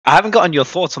I haven't gotten your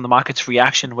thoughts on the market's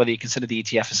reaction, whether you consider the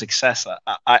ETF a success.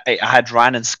 I had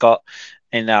Ryan and Scott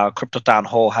in our Crypto Town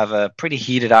Hall have a pretty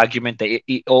heated argument. They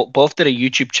both did a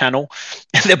YouTube channel,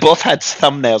 and they both had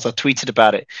thumbnails. I tweeted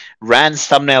about it. Rand's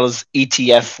thumbnails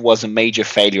ETF was a major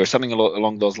failure, or something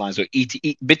along those lines, or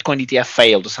Bitcoin ETF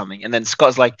failed, or something. And then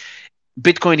Scott's like,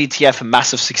 Bitcoin ETF a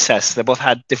massive success. They both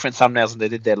had different thumbnails, and they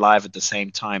did their live at the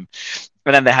same time.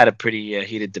 And then they had a pretty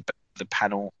heated the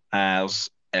panel. It was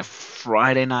a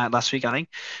Friday night last week, I think.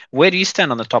 Where do you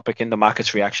stand on the topic in the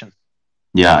market's reaction?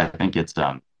 Yeah, I think it's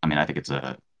I mean, I think it's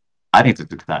a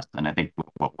success, and I think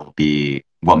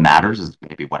what matters is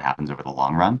maybe what happens over the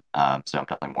long run. So I'm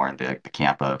definitely more in the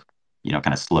camp of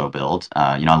kind of slow build.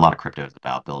 A lot of crypto is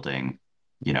about building,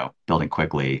 building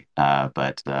quickly.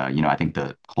 But I think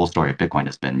the whole story of Bitcoin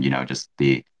has been it's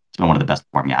been one of the best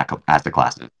performing asset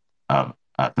classes of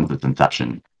since its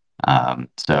inception. I'm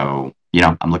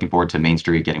looking forward to Main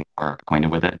Street getting more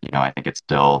acquainted with it. I think it's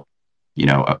still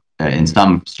in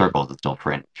some circles, it's still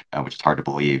fringe, which is hard to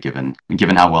believe given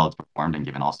how well it's performed and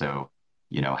given also,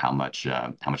 how much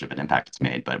of an impact it's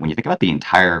made. But when you think about the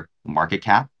entire market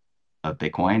cap of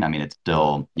Bitcoin, I mean, it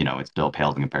still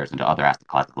pales in comparison to other asset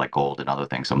classes like gold and other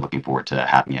things. So I'm looking forward to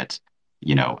having it,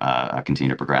 continue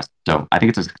to progress. So I think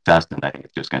it's a success, and I think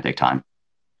it's just going to take time.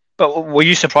 But were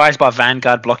you surprised by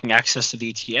Vanguard blocking access to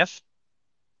the ETF?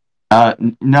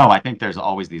 No, I think there's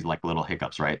always these like little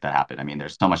hiccups, right, that happen. I mean,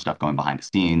 there's so much stuff going behind the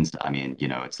scenes. I mean,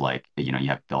 it's like, you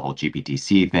have the whole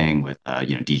GPTC thing with,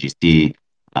 DGC,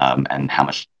 and how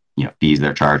much, fees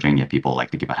they're charging. Yet people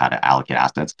like think about how to allocate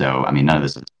assets. So, I mean, none of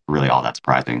this is really all that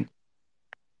surprising.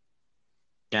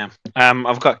 Yeah.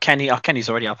 I've got Kenny. Oh, Kenny's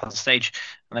already up on stage.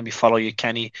 Let me follow you,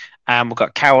 Kenny. We've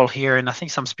got Carol here, and I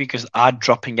think some speakers are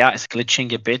dropping out. It's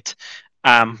glitching a bit.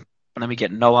 Let me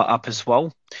get Noah up as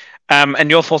well. And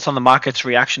your thoughts on the market's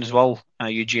reaction as well,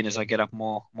 Eugene, as I get up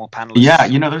more panelists. Yeah,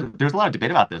 there's a lot of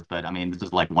debate about this, but I mean, this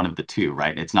is like one of the two,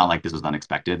 right? It's not like this was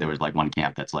unexpected. There was like one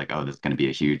camp that's like, oh, this is going to be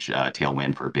a huge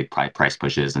tailwind for big price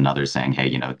pushes, and others saying, hey,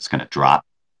 it's going to drop,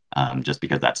 just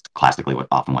because that's classically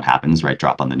what happens, right?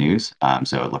 Drop on the news.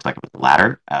 So it looks like it was the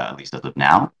latter, at least as of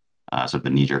now, sort of the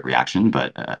knee-jerk reaction.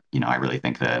 But I really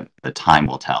think that the time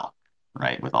will tell,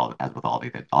 right? As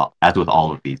with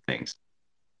all of these things.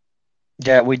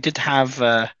 Yeah, we did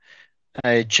have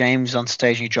James on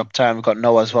stage. He dropped out. We've got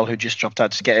Noah as well, who just dropped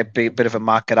out to get a bit of a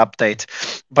market update.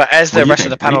 But as the rest of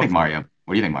the panel, what do you think, Mario?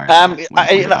 What do you think, Mario?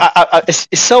 It's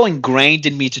so ingrained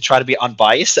in me to try to be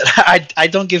unbiased that I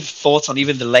don't give thoughts on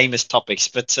even the lamest topics.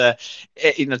 But to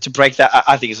break that,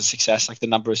 I think it's a success. Like the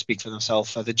numbers speak for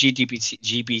themselves. The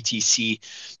GBTC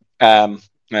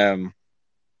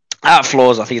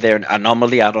outflows, I think they're an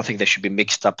anomaly. I don't think they should be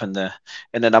mixed up in the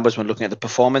numbers when looking at the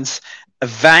performance.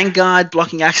 Vanguard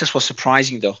blocking access was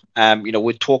surprising, though.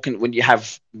 We're talking when you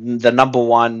have the number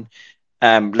one,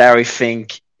 Larry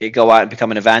Fink, you go out and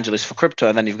become an evangelist for crypto,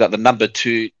 and then you've got the number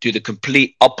two do the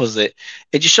complete opposite.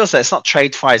 It just shows that it's not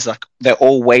TradeFi. It's like they're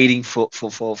all waiting for the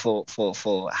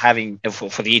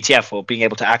ETF or being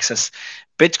able to access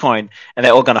Bitcoin, and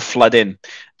they're all going to flood in.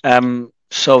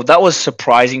 So that was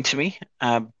surprising to me.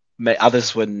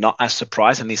 Others were not as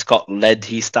surprised, and he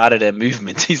started a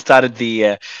movement. He started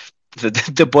the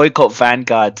boycott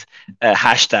Vanguard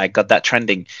hashtag, got that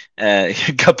trending a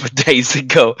couple of days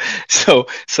ago. So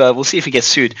we'll see if he gets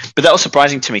sued. But that was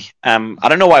surprising to me. I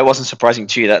don't know why it wasn't surprising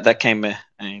to you. That came.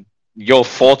 Your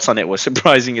thoughts on it were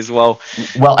surprising as well.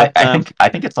 Well, I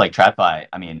think it's like TradFi.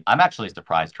 I mean, I'm actually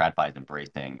surprised TradFi is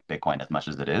embracing Bitcoin as much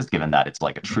as it is, given that it's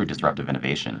like a true disruptive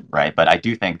innovation, right? But I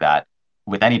do think that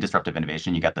with any disruptive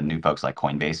innovation, you got the new folks like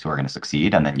Coinbase who are going to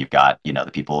succeed, and then you've got the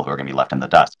people who are going to be left in the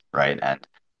dust, right? And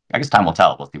I guess time will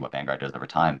tell. We'll see what Vanguard does over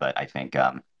time, but I think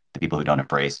the people who don't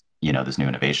embrace this new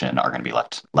innovation are going to be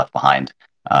left behind.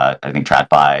 I think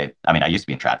TradFi. I mean, I used to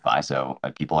be in TradFi, so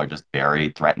people are just very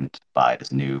threatened by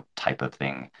this new type of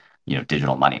thing,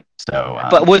 digital money. So,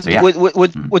 but would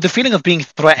Mm-hmm. the feeling of being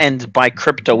threatened by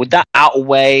crypto, would that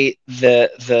outweigh the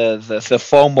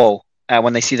FOMO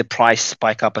when they see the price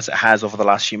spike up as it has over the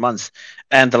last few months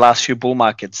and the last few bull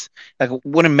markets? Like,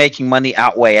 wouldn't making money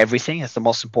outweigh everything? That's the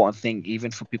most important thing, even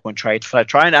for people in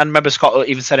TradeFi. And I remember Scott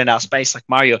even said in our space, like,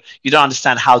 Mario, you don't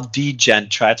understand how degen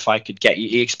TradeFi could get.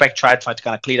 You expect TradeFi to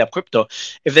kind of clean up crypto.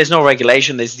 If there's no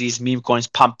regulation, there's these meme coins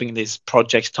pumping, there's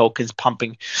projects, tokens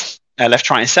pumping left,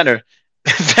 right, and center.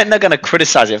 They're not going to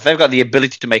criticize it. If they've got the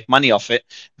ability to make money off it,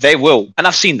 they will. And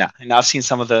I've seen that. I've seen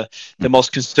some of the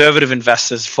most conservative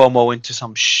investors FOMO into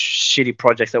some shitty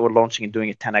projects that were launching and doing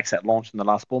a 10x at launch in the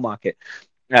last bull market.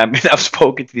 I've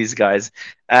spoken to these guys.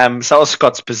 So that was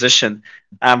Scott's position.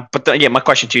 But my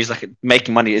question to you is, like,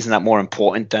 making money, isn't that more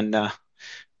important than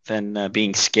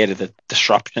being scared of the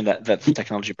disruption that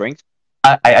technology brings?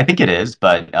 I think it is,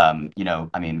 but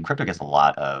I mean, crypto gets a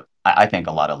lot of, I think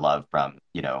a lot of love from,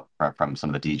 from some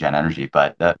of the degen energy.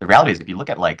 But the reality is, if you look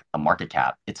at like the market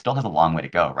cap, it still has a long way to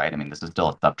go, right? I mean, this is still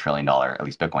a sub-trillion-dollar, at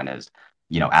least Bitcoin is,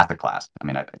 asset class. I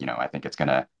mean, I think it's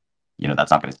gonna,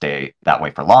 that's not going to stay that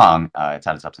way for long. It's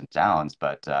had its ups and downs,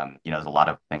 but there's a lot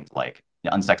of things like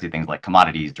unsexy things like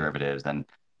commodities, derivatives, and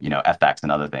FX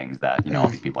and other things that all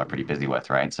these people are pretty busy with,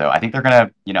 right? So I think they're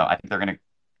gonna,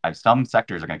 some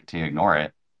sectors are going to continue to ignore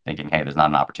it, thinking, hey, there's not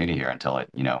an opportunity here until it,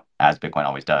 as Bitcoin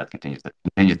always does, continues to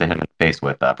hit in the face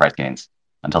with price gains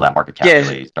until that market cap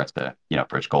really starts to,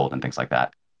 approach gold and things like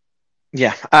that.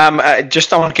 Yeah.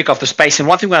 Just I want to kick off the space. And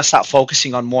one thing we're going to start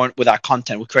focusing on more with our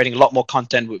content. We're creating a lot more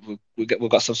content. We've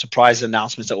got some surprise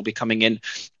announcements that will be coming in.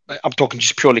 I'm talking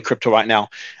just purely crypto right now.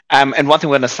 And one thing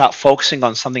we're going to start focusing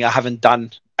on, something I haven't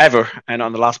done ever, and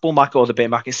on the last bull market or the bear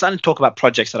market, starting to talk about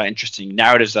projects that are interesting,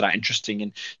 narratives that are interesting,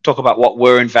 and talk about what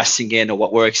we're investing in or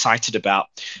what we're excited about.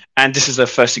 And this is the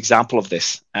first example of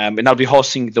this. And I'll be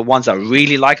hosting the ones I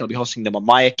really like. I'll be hosting them on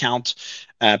my account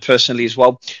personally as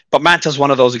well. But Manta is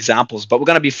one of those examples. But we're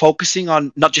going to be focusing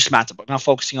on not just Manta, but we're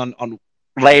focusing on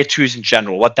layer twos in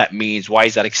general, what that means, why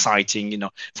is that exciting,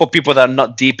 for people that are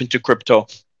not deep into crypto.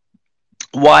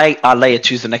 Why are layer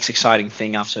twos the next exciting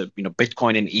thing after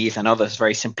Bitcoin and ETH? I know that's a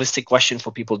very simplistic question for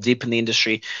people deep in the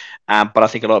industry, but I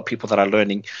think a lot of people that are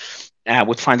learning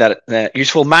would find that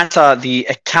useful. Manta, the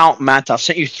account Manta, I've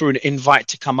sent you through an invite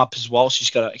to come up as well, so you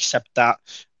just got to accept that.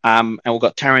 And we've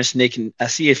got Terrence, Nick, and I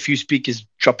see a few speakers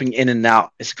dropping in and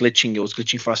out. It's glitching. It was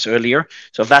glitching for us earlier.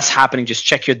 So if that's happening, just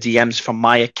check your DMs from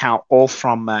my account or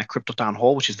from Crypto Town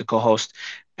Hall, which is the co-host,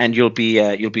 and you'll be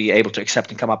able to accept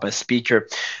and come up as speaker.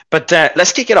 But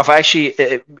let's kick it off. I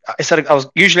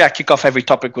kick off every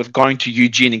topic with going to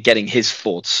Eugene and getting his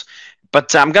thoughts.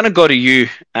 But I'm going to go to you,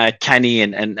 Kenny,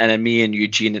 and me and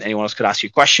Eugene, and anyone else could ask you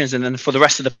questions. And then for the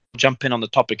rest of the jump in on the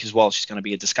topic as well. It's just going to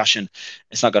be a discussion.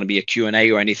 It's not going to be a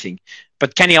Q&A or anything.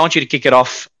 But Kenny, I want you to kick it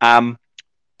off.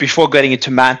 Before getting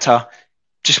into Manta,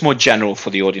 just more general for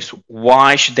the audience.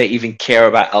 Why should they even care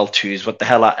about L2s? What the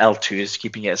hell are L2s?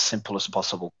 Keeping it as simple as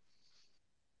possible.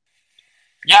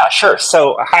 Yeah, sure.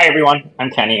 So, hi, everyone.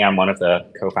 I'm Kenny. I'm one of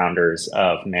the co-founders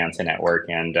of Manta Network.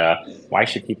 And why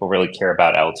should people really care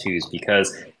about L2s?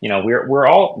 Because, we're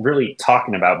all really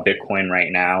talking about Bitcoin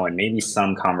right now, and maybe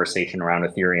some conversation around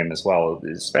Ethereum as well,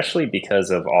 especially because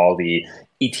of all the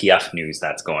ETF news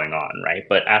that's going on, right?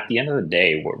 But at the end of the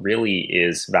day, what really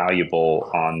is valuable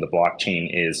on the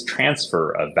blockchain is transfer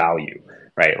of value,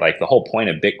 right? Like the whole point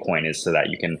of Bitcoin is so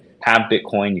that you can have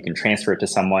Bitcoin, you can transfer it to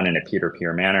someone in a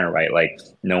peer-to-peer manner, right? Like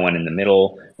no one in the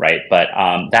middle, right? But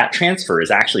that transfer is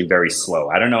actually very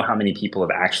slow. I don't know how many people have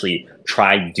actually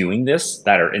tried doing this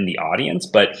that are in the audience,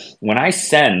 but when I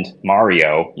send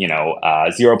Mario,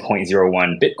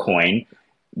 0.01 Bitcoin,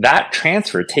 that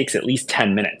transfer takes at least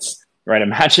 10 minutes, right?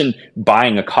 Imagine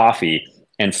buying a coffee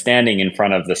and standing in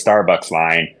front of the Starbucks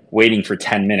line, waiting for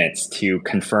 10 minutes to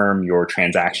confirm your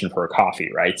transaction for a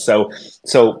coffee, right? So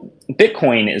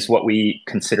Bitcoin is what we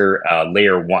consider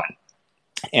layer one.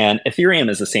 And Ethereum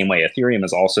is the same way. Ethereum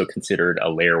is also considered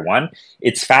a layer one.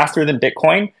 It's faster than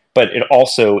Bitcoin, but it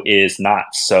also is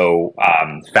not so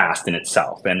fast in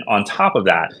itself. And on top of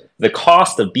that, the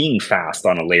cost of being fast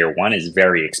on a layer one is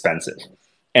very expensive.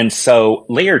 And so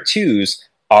layer twos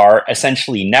are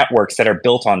essentially networks that are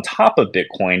built on top of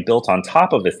Bitcoin, built on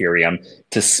top of Ethereum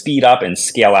to speed up and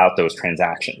scale out those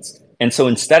transactions. And so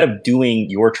instead of doing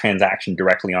your transaction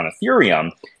directly on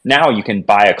Ethereum, now you can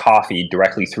buy a coffee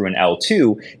directly through an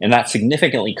L2, and that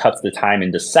significantly cuts the time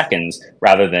into seconds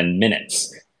rather than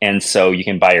minutes. And so you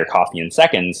can buy your coffee in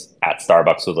seconds at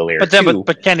Starbucks with a layer two.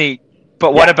 But Kenny,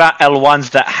 what about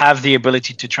L1s that have the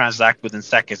ability to transact within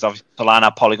seconds? Obviously,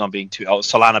 Solana, Polygon being two,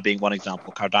 Solana being one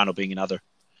example, Cardano being another.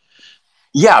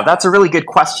 Yeah, that's a really good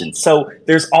question. So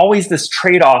there's always this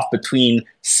trade-off between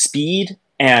speed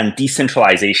and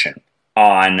decentralization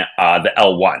on the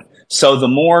L1. So the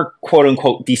more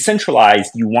quote-unquote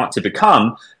decentralized you want to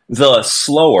become, the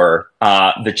slower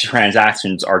the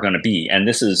transactions are going to be. And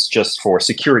this is just for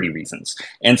security reasons.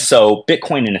 And so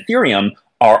Bitcoin and Ethereum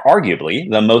are arguably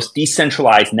the most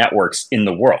decentralized networks in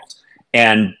the world.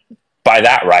 And by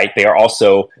that, right, they are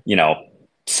also,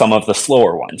 some of the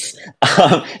slower ones.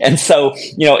 And so,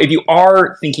 if you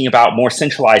are thinking about more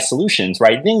centralized solutions,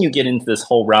 right, then you get into this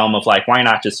whole realm of like, why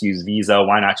not just use Visa?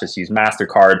 Why not just use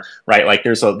MasterCard? Right? Like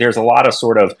there's a lot of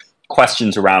sort of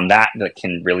questions around that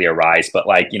can really arise. But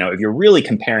like, if you're really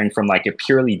comparing from like a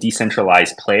purely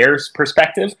decentralized player's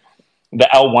perspective, the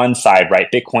L1 side,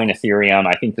 right, Bitcoin, Ethereum,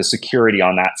 I think the security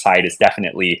on that side is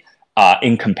definitely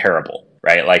incomparable.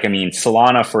 right? Like, I mean,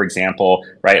 Solana, for example,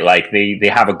 right? Like they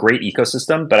have a great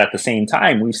ecosystem, but at the same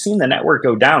time, we've seen the network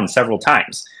go down several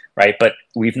times, right? But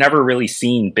we've never really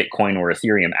seen Bitcoin or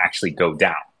Ethereum actually go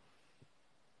down.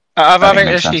 I've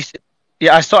actually,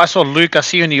 yeah, I saw Luke. I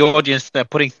see you in the audience there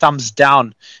putting thumbs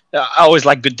down. I always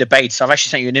like good debates. I've actually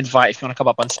sent you an invite if you want to come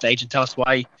up on stage and tell us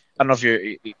why. I don't know if you're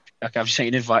okay. I've just sent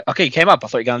you an invite. Okay, you came up. I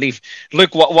thought you were gonna leave.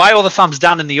 Luke, why all the thumbs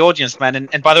down in the audience, man?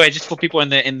 And by the way, just for people in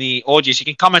the audience, you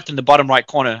can comment in the bottom right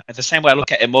corner. It's the same way I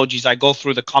look at emojis. I go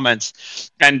through the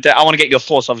comments, and I want to get your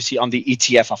thoughts, obviously, on the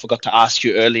ETF. I forgot to ask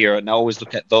you earlier, and I always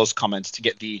look at those comments to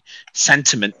get the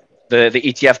sentiment. The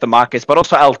ETF, the markets, but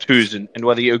also L2s, and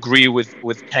whether you agree with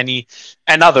Kenny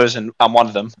and others, and I'm one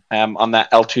of them, on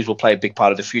that L2s will play a big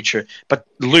part of the future. But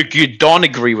Luke, you don't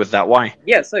agree with that. Why?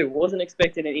 Yeah, so wasn't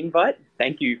expecting an invite.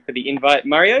 Thank you for the invite,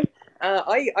 Mario.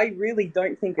 I really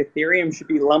don't think Ethereum should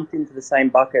be lumped into the same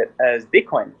bucket as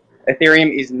Bitcoin.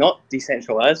 Ethereum is not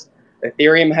decentralized.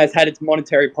 Ethereum has had its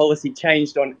monetary policy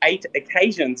changed on 8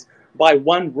 occasions by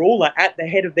one ruler at the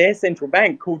head of their central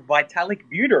bank called Vitalik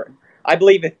Buterin. I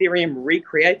believe Ethereum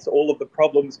recreates all of the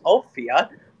problems of fiat,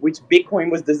 which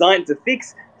Bitcoin was designed to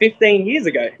fix 15 years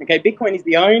ago. Okay, Bitcoin is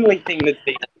the only thing that's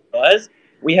decentralized.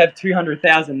 We have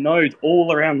 200,000 nodes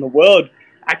all around the world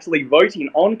actually voting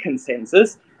on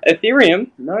consensus. Ethereum,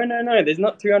 no. There's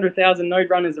not 200,000 node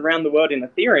runners around the world in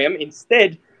Ethereum.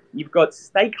 Instead, you've got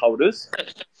stakeholders.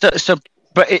 So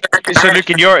Luke,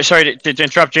 in your, sorry to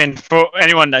interrupt, Jen, for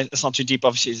anyone that's not too deep,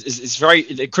 obviously, is very,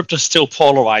 crypto's still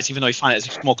polarized, even though you find it as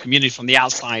a small community from the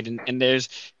outside, and there's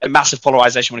a massive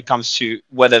polarization when it comes to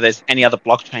whether there's any other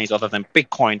blockchains other than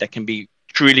Bitcoin that can be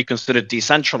truly considered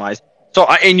decentralized. So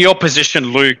in your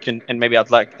position, Luke, and maybe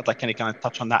I'd like Kenny kind of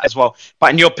touch on that as well,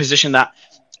 but in your position that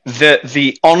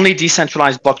the only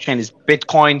decentralized blockchain is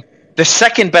Bitcoin. The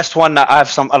second best one, I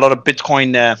have a lot of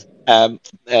Bitcoin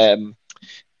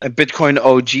Bitcoin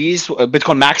OGs,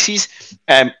 Bitcoin maxis,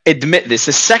 admit this.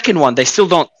 The second one, they still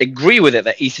don't agree with it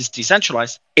that ETH is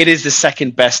decentralized. It is the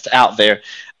second best out there.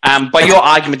 But your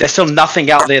argument, there's still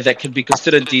nothing out there that could be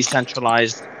considered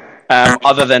decentralized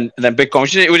other than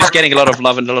Bitcoin. We're just getting a lot of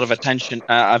love and a lot of attention.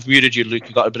 I've muted you, Luke.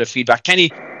 You got a bit of feedback.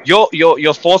 Kenny,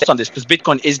 your thoughts on this? Because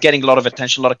Bitcoin is getting a lot of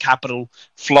attention, a lot of capital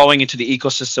flowing into the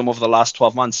ecosystem over the last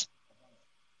 12 months.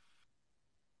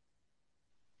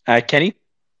 Kenny?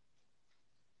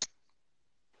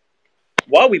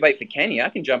 While we wait for Kenny, I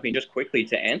can jump in just quickly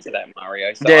to answer that,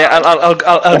 Mario. So yeah, I'll go.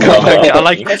 I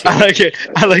like the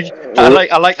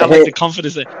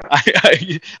confidence.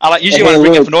 I like usually when I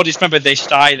bring up an audience member, they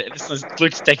shy. This is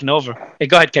Luke's taking over. Hey,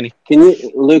 go ahead, Kenny.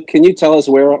 Luke? Can you tell us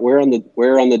where on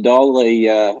the doll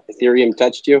Ethereum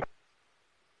touched you?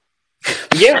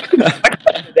 Yeah, I can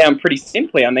break it down pretty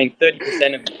simply. I mean,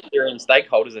 30% of Ethereum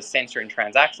stakeholders are censoring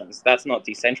transactions. That's not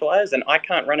decentralized, and I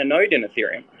can't run a node in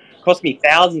Ethereum. Cost me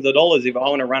thousands of dollars if I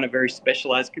want to run a very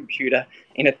specialized computer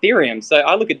in Ethereum. So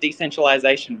I look at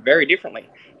decentralization very differently.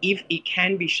 If it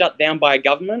can be shut down by a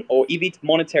government, or if its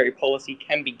monetary policy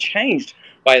can be changed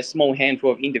by a small handful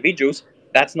of individuals,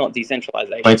 that's not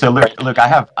decentralization. Wait, so Luke, I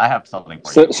have something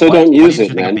for you. So don't use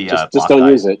it, man. Just don't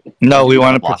use it. No, we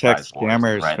want to protect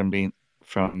scammers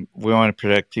from we want to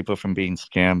protect people from being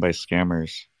scammed by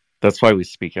scammers. That's why we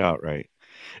speak out, right?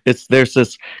 There's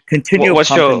this continual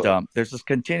and dump. There's this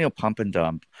continual pump and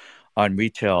dump on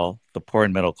retail, the poor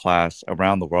and middle class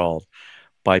around the world,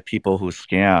 by people who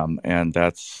scam, and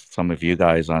that's some of you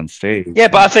guys on stage. Yeah,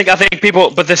 but I think people,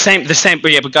 but the same,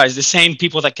 but guys, the same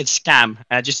people that could scam,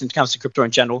 just in terms of crypto in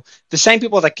general, the same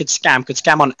people that could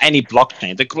scam on any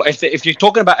blockchain. If you're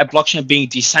talking about a blockchain being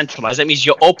decentralized, that means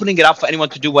you're opening it up for anyone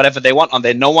to do whatever they want on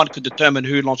there. No one could determine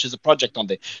who launches a project on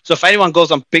there. So if anyone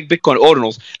goes on big Bitcoin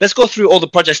ordinals, let's go through all the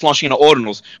projects launching on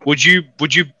ordinals. Would you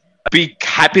be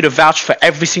happy to vouch for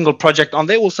every single project on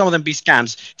there? Will some of them be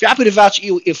scams? If you're happy to vouch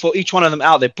for each one of them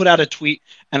out there, put out a tweet,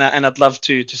 and I'd love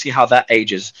to see how that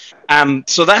ages.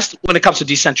 So that's when it comes to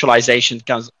decentralization,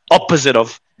 comes opposite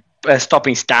of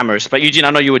stopping scammers. But Eugene, I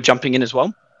know you were jumping in as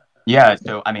well. Yeah.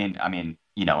 So I mean,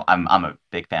 you know, I'm a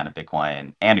big fan of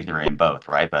Bitcoin and Ethereum both,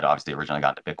 right? But obviously originally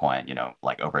got into Bitcoin, you know,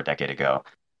 like over a decade ago,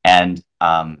 and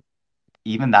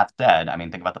even that said, I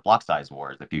mean, think about the block size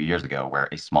wars a few years ago, where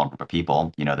a small group of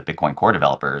people, you know, the Bitcoin core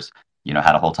developers, you know,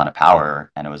 had a whole ton of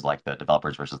power, and it was like the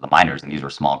developers versus the miners, and these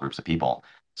were small groups of people.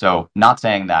 So not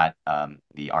saying that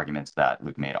the arguments that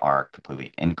Luke made are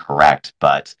completely incorrect,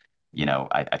 but, you know,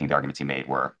 I think the arguments he made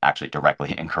were actually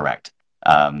directly incorrect.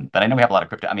 But I know we have a lot of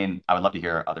crypto. I mean, I would love to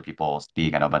hear other people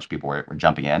speak. I know a bunch of people were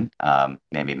jumping in,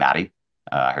 maybe Maddie.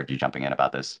 I heard you jumping in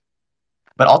about this.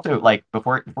 But also, like,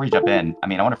 before you jump in, I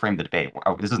mean, I want to frame the debate.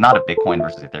 This is not a Bitcoin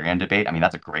versus Ethereum debate. I mean,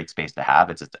 that's a great space to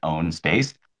have. It's its own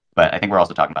space. But I think we're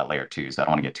also talking about layer 2, so I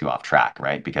don't want to get too off track,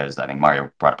 right? Because I think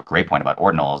Mario brought up a great point about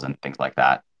ordinals and things like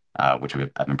that, which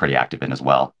I've been pretty active in as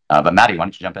well. But Maddie, why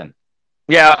don't you jump in?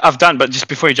 Yeah, I've done, but just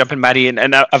before you jump in, Maddie,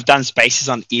 and I've done spaces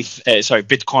on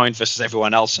Bitcoin versus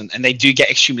everyone else, and they do get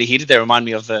extremely heated. They remind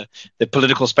me of the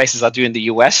political spaces I do in the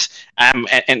US,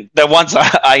 and the ones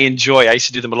I enjoy. I used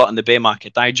to do them a lot in the bear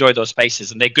market. I enjoy those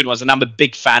spaces, and they're good ones. And I'm a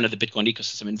big fan of the Bitcoin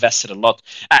ecosystem, invested a lot.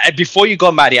 Before you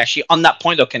go, Maddie, actually, on that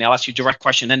point, though, Kenny, I'll ask you a direct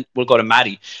question, then we'll go to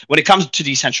Maddie. When it comes to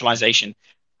decentralization,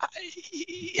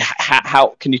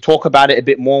 how can you talk about it a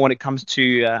bit more when it comes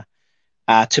to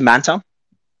Manta?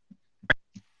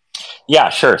 Yeah,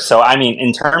 sure. So, I mean,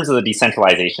 in terms of the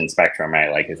decentralization spectrum,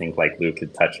 right, like I think like Luke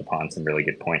had touched upon some really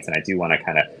good points, and I do want to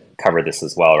kind of cover this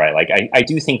as well, right? Like I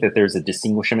do think that there's a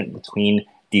distinguishment between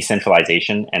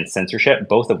decentralization and censorship,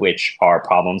 both of which are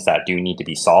problems that do need to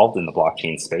be solved in the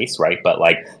blockchain space, right? But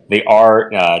like they are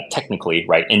technically,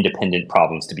 right, independent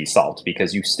problems to be solved,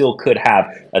 because you still could have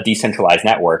a decentralized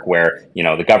network where, you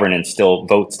know, the governance still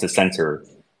votes to censor,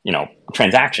 you know,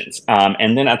 transactions.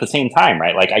 And then at the same time,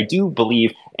 right, like I do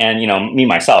believe, and, you know, me,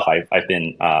 myself, I've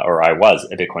been, or I was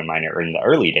a Bitcoin miner in the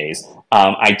early days.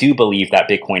 I do believe that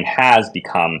Bitcoin has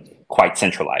become quite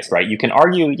centralized, right? You can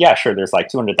argue, yeah, sure, there's like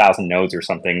 200,000 nodes or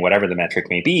something, whatever the metric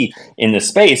may be in this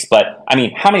space. But I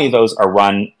mean, how many of those are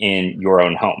run in your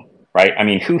own home, right? I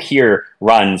mean, who here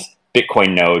runs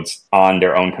Bitcoin nodes on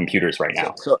their own computers right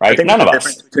now, right? I think None of the us.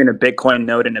 difference between a Bitcoin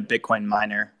node and a Bitcoin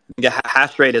miner. The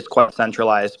hash rate is quite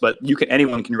centralized, but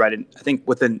anyone can write it. I think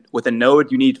with a node,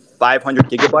 you need 500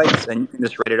 gigabytes, and you can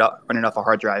just run it off a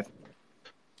hard drive.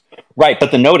 Right,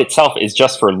 but the node itself is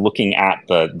just for looking at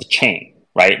the chain,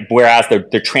 right? Whereas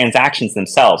the transactions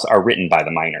themselves are written by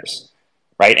the miners,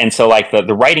 right? And so like the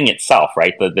writing itself,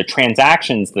 right? The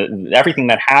transactions, everything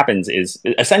that happens is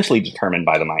essentially determined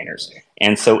by the miners.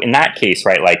 And so in that case,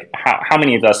 right, like how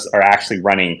many of us are actually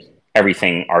running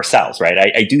everything ourselves, right?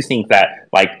 I do think that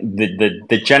like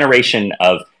the generation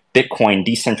of Bitcoin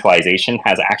decentralization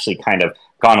has actually kind of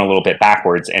gone a little bit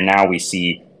backwards, and now we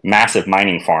see massive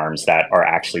mining farms that are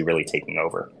actually really taking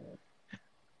over.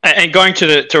 And going to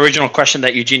the original question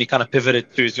that Eugenie kind of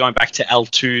pivoted to, is going back to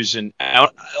L2s, and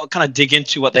I'll kind of dig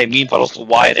into what they mean, but also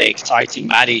why they're exciting.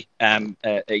 Maddie,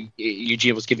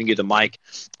 Eugene was giving you the mic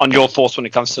on your thoughts when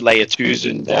it comes to layer 2s,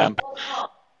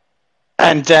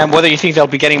 and whether you think they'll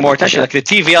be getting more attention. Like the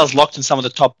TVL is locked in some of the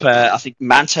top. I think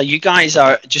Manta, you guys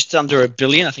are just under $1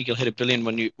 billion. I think you'll hit $1 billion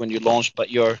when you launch. But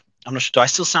I'm not sure. Do I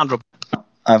still sound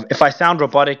robotic? If I sound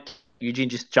robotic, Eugene,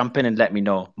 just jump in and let me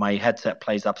know. My headset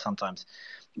plays up sometimes.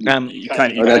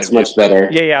 That's much better.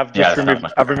 Yeah.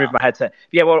 I've removed my headset.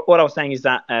 Yeah. Well, what I was saying is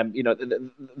that you know,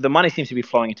 the money seems to be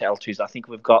flowing into L2s. I think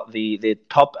we've got the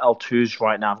top L2s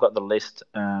right now. I've got the list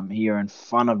here in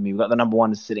front of me. We've got the number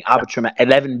one is sitting Arbitrum at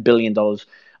 $11 billion,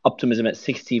 Optimism at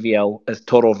 6 TVL as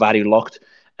total value locked.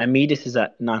 And Midas is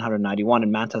at 991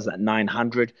 and Manta's at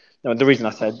 900. Now, the reason I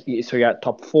said, so you're at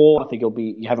top 4, I think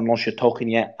you haven't launched your token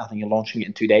yet. I think you're launching it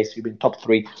in 2 days, so you've been top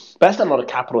 3. But that's a lot of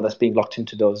capital that's being locked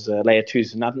into those layer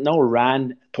 2s. And I know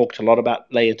Rand talked a lot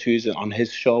about layer 2s on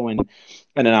his show and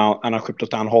in our crypto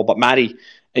town hall. But Maddie,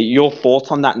 your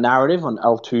thoughts on that narrative on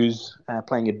L2s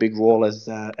playing a big role as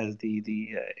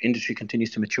the industry continues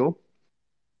to mature?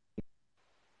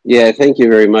 Yeah, thank you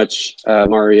very much,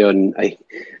 Mario. And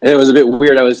it was a bit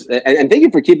weird. And thank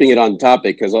you for keeping it on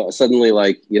topic, because suddenly,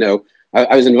 like, you know,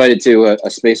 I was invited to a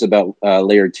space about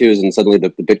layer 2s, and suddenly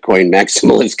the Bitcoin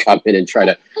maximalists come in and try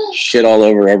to shit all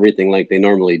over everything like they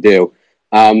normally do.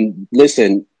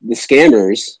 Listen, the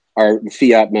scammers are the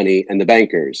fiat money and the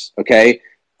bankers. Okay,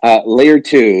 layer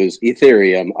 2s,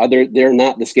 Ethereum, they're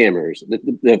not the scammers.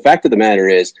 The fact of the matter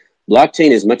is,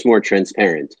 blockchain is much more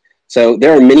transparent. So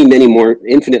there are many more,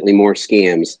 infinitely more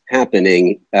scams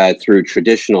happening through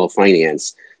traditional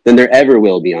finance than there ever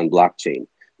will be on blockchain.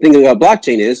 The thing about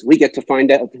blockchain is we get to find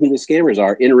out who the scammers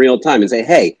are in real time and say,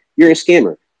 hey, you're a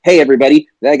scammer. Hey, everybody,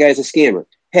 that guy's a scammer.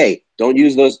 Hey, don't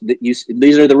use those.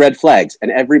 These are the red flags. And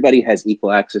everybody has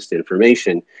equal access to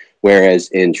information. Whereas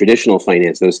in traditional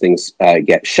finance, those things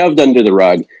get shoved under the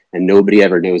rug and nobody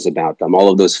ever knows about them. All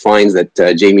of those fines that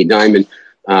Jamie Dimon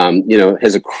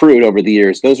has accrued over the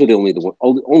years. Those are only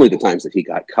the times that he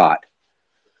got caught.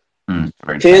 To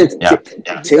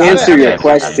answer your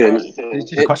question,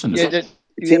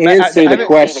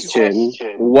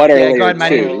 what are layer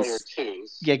 2s?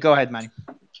 Yeah, go ahead, Manny.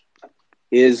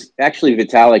 Is actually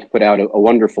Vitalik put out a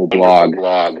wonderful blog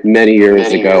many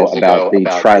years ago about the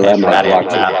trilemma of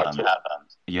blockchain.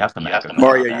 You have to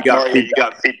Mario, you got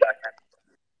feedback.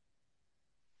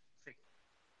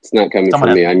 It's not coming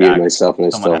from me. I muted myself and I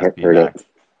still heard it.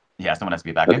 Yeah, someone has to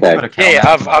be back. Okay.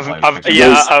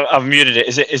 I've muted it.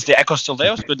 Is the echo still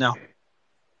there? It's good now.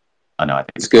 Oh no, I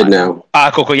think it's good now.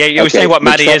 Cool. Yeah, you were saying what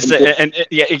Maddie is, and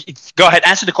go ahead,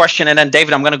 answer the question, and then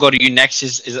David, I'm going to go to you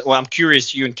next. Well, I'm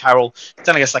curious, you and Carol.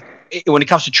 Then I guess when it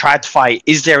comes to TradFi,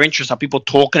 is there interest? Are people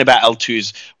talking about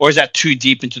L2s, or is that too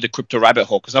deep into the crypto rabbit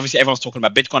hole? Because obviously everyone's talking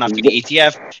about Bitcoin after the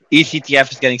ETF. ETH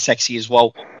ETF is getting sexy as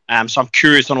well. So I'm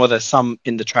curious on whether some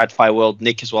in the TradFi world,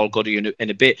 Nick as well, go to you in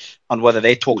a bit on whether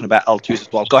they're talking about L2s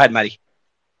as well. Go ahead, Maddie.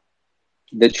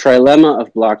 The trilemma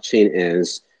of blockchain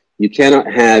is you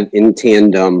cannot have in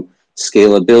tandem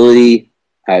scalability,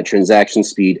 transaction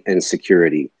speed, and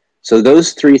security. So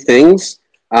those three things,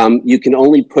 you can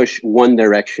only push one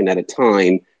direction at a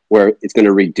time, where it's going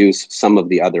to reduce some of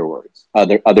the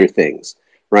other things,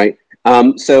 right?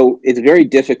 So it's very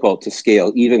difficult to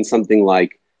scale even something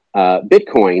like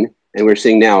Bitcoin. And we're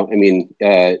seeing now,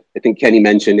 I think Kenny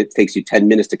mentioned it takes you 10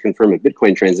 minutes to confirm a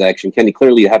Bitcoin transaction. Kenny,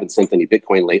 clearly you haven't sent any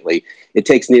Bitcoin lately. It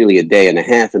takes nearly a day and a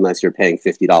half unless you're paying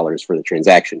 $50 for the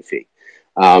transaction fee.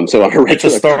 So on it's a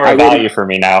store of value for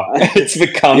me now. It's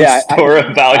become a store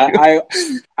of value.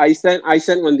 I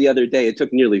sent one the other day. It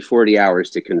took nearly 40 hours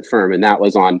to confirm, and that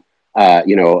was on like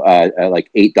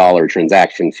 $8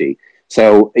 transaction fee.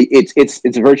 So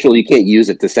it's virtually, you can't use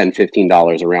it to send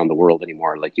 $15 around the world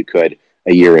anymore like you could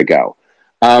a year ago.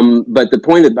 But the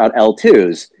point about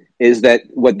L2s is that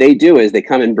what they do is they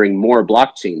come and bring more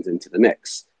blockchains into the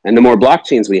mix. And the more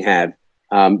blockchains we have,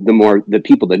 the more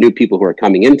the new people who are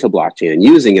coming into blockchain and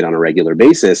using it on a regular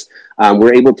basis,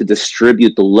 we're able to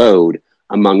distribute the load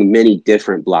among many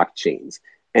different blockchains.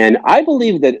 And I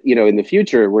believe that, in the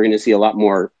future, we're going to see a lot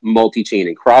more multi-chain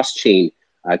and cross-chain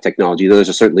technology. Those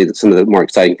are certainly some of the more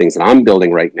exciting things that I'm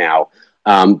building right now,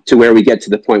 to where we get to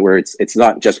the point where it's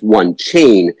not just one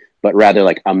chain, but rather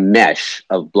like a mesh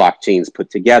of blockchains put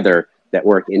together that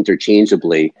work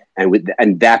interchangeably.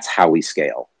 And that's how we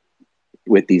scale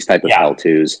with these type of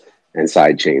L2s and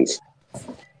side chains.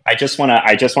 I just want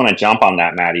to jump on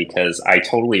that, Maddie, because I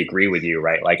totally agree with you,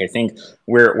 right? Like, I think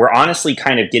we're honestly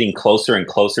kind of getting closer and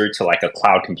closer to like a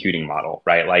cloud computing model,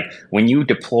 right? Like when you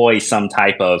deploy some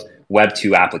type of Web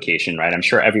 2 application, right? I'm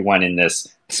sure everyone in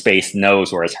this space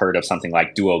knows or has heard of something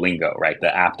like Duolingo, right?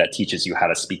 The app that teaches you how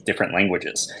to speak different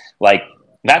languages. Like,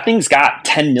 that thing's got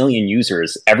 10 million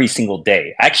users every single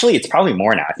day. Actually, it's probably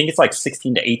more now. I think it's like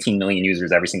 16 to 18 million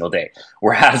users every single day.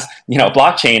 Whereas,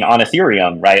 blockchain on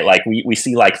Ethereum, right? Like we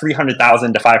see like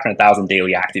 300,000 to 500,000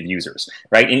 daily active users,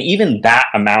 right? And even that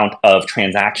amount of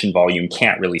transaction volume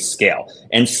can't really scale.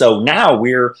 And so now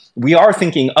we are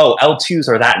thinking, L2s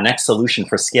are that next solution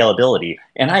for scalability.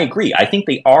 And I agree. I think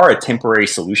they are a temporary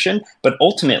solution, but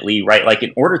ultimately, right? Like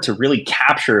in order to really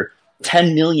capture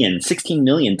 10 million, 16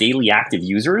 million daily active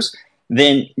users,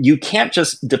 then you can't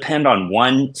just depend on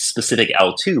one specific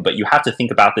L2, but you have to think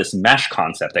about this mesh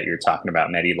concept that you're talking about,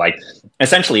 Mehdi. Like,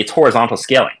 essentially, it's horizontal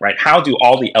scaling, right? How do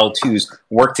all the L2s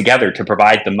work together to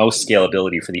provide the most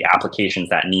scalability for the applications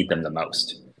that need them the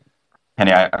most?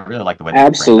 Penny, I really like the way that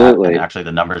absolutely. And actually,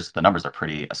 the numbers are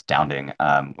pretty astounding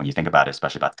when you think about it,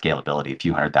 especially about scalability, a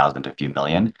few 100,000 to a few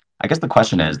million. I guess the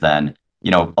question is then,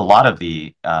 a lot of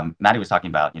the, Maddie was talking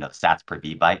about, the sats per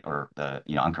V byte or the,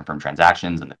 unconfirmed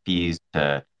transactions and the fees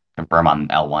to confirm on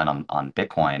L1 on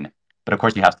Bitcoin. But of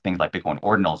course, you have things like Bitcoin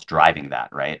ordinals driving that,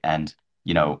 right? And,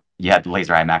 you had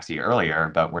Laser Eye Maxi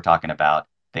earlier, but we're talking about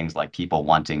things like people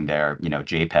wanting their,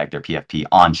 JPEG, their PFP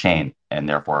on chain, and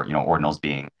therefore, ordinals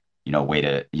being, way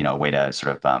to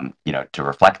sort of, to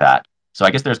reflect that. So I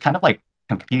guess there's kind of like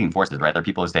competing forces, right? There are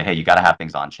people who say, hey, you got to have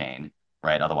things on chain,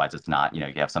 right? Otherwise, it's not, you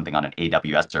have something on an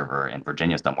AWS server in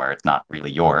Virginia somewhere, it's not really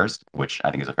yours, which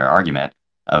I think is a fair argument.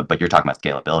 But you're talking about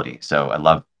scalability. So I'd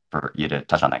love for you to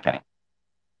touch on that, Kenny.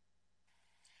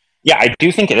 Yeah, I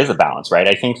do think it is a balance, right?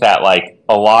 I think that like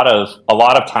a lot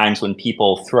of times when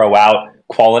people throw out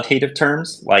qualitative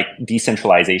terms like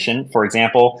decentralization, for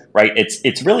example, right?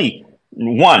 It's really,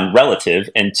 one, relative,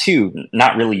 and two,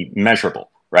 not really measurable.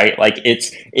 Right? Like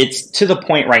it's to the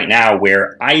point right now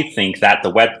where I think that the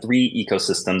Web3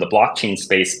 ecosystem, the blockchain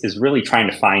space, is really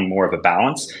trying to find more of a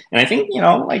balance. And I think,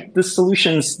 like the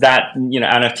solutions that,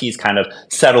 NFTs kind of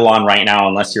settle on right now,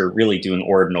 unless you're really doing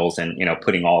ordinals and,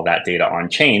 putting all of that data on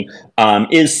chain,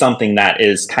 is something that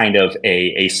is kind of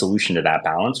a solution to that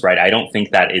balance, right? I don't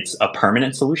think that it's a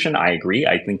permanent solution. I agree.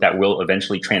 I think that we'll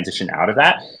eventually transition out of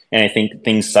that. And I think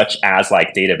things such as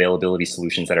like data availability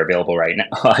solutions that are available right now,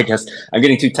 I guess I'm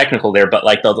getting too technical there, but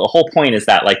like the whole point is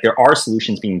that like there are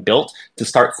solutions being built to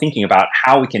start thinking about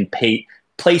how we can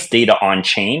place data on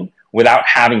chain without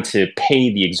having to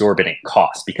pay the exorbitant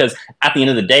cost. Because at the end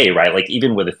of the day, right, like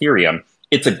even with Ethereum,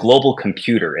 it's a global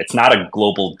computer. It's not a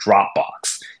global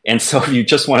Dropbox. And so if you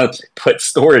just want to put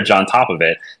storage on top of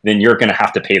it, then you're going to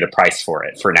have to pay the price for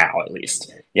it, for now at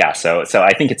least. Yeah, so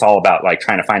I think it's all about like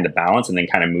trying to find the balance and then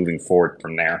kind of moving forward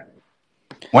from there.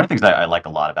 One of the things that I like a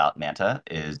lot about Manta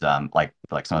is like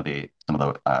some of the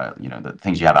the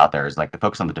things you have out there is like the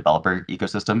focus on the developer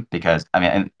ecosystem, because I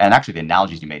mean and actually the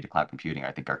analogies you made to cloud computing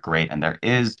I think are great, and there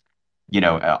is an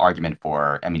argument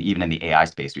for, I mean, even in the AI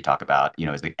space we talk about,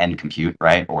 is the end compute,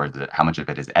 right, or how much of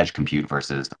it is edge compute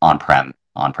versus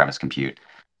on-premise compute.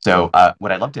 So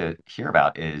what I'd love to hear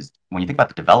about is when you think about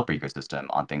the developer ecosystem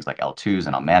on things like L2s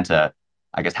and on Manta,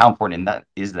 I guess how important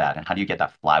is that, and how do you get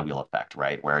that flywheel effect,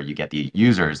 right, where you get the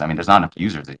users? I mean, there's not enough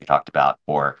users that you talked about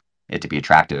for it to be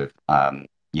attractive,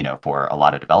 for a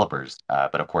lot of developers.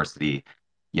 But of course,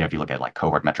 if you look at like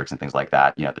cohort metrics and things like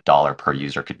that, the dollar per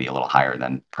user could be a little higher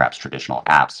than perhaps traditional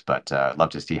apps. But I'd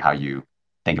love to see how you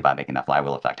think about making that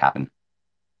flywheel effect happen.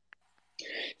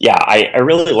 Yeah, I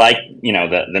really like,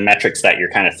 the metrics that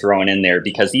you're kind of throwing in there,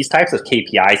 because these types of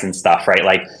KPIs and stuff, right?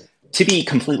 Like, to be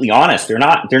completely honest, they're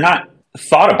not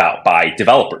thought about by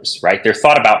developers, right? They're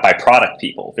thought about by product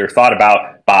people. They're thought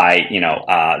about by,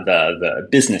 the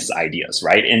business ideas,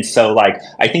 right? And so, like,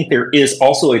 I think there is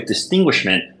also a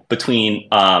distinguishment between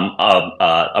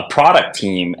a product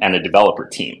team and a developer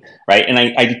team, right? And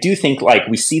I do think like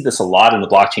we see this a lot in the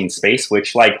blockchain space,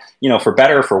 which like, for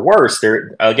better or for worse,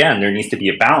 there needs to be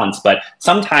a balance. But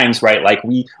sometimes, right, like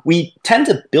we tend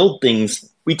to build things,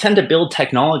 we tend to build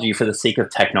technology for the sake of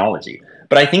technology.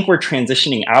 But I think we're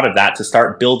transitioning out of that to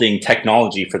start building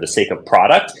technology for the sake of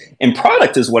product. And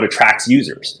product is what attracts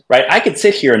users, right? I could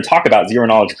sit here and talk about zero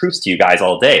knowledge proofs to you guys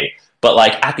all day, but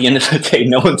like at the end of the day,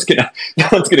 no one's gonna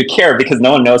care, because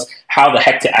no one knows how the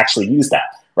heck to actually use that,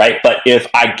 right? But if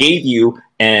I gave you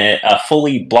a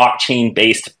fully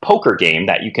blockchain-based poker game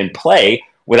that you can play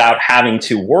without having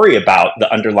to worry about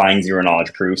the underlying zero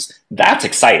knowledge proofs, that's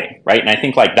exciting, right? And I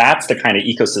think like that's the kind of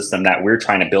ecosystem that we're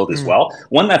trying to build as well,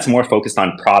 one that's more focused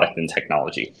on product and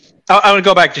technology. I want to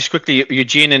go back just quickly,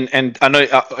 Eugene, and I know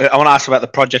I want to ask about the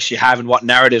projects you have and what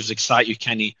narratives excite you,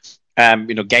 Kenny.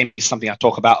 Gaming is something I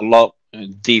talk about a lot.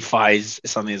 DeFi is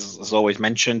something that's always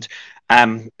mentioned.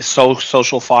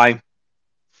 SocialFi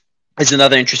is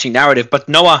another interesting narrative. But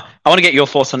Noah, I want to get your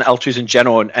thoughts on L2s in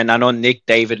general, and I know Nick,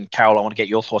 David, and Carol, I want to get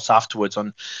your thoughts afterwards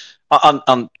on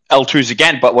L2s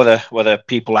again, but whether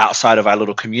people outside of our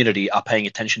little community are paying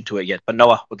attention to it yet. But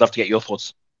Noah, would love to get your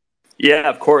thoughts. Yeah,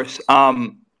 of course.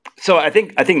 So I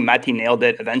think Matti nailed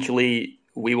it. Eventually,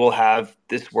 we will have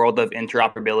this world of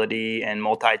interoperability and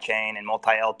multi-chain and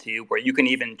multi-L2, where you can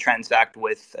even transact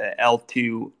with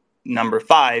L2 number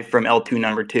 5 from L2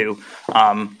 number 2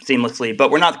 seamlessly.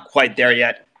 But we're not quite there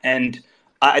yet. And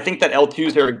I think that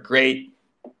L2s are a great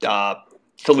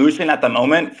solution at the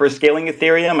moment for scaling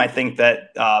Ethereum. I think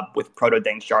that with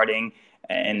proto-dank sharding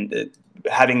and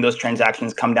having those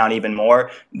transactions come down even more,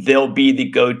 they'll be the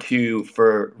go-to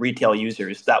for retail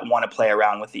users that want to play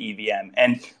around with the EVM.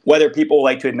 And whether people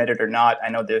like to admit it or not, I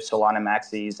know there's Solana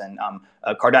maxis and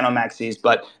Cardano maxis,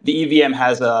 but the EVM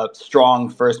has a strong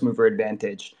first mover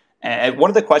advantage. And one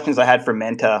of the questions I had for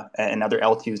Manta and other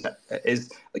L2s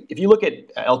is, like, if you look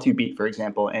at L2 Beat, for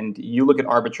example, and you look at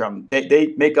Arbitrum,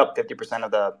 they make up 50% of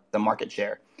the market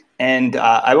share. And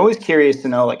I'm always curious to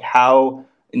know, like, how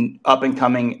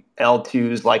up-and-coming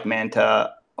L2s like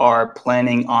Manta are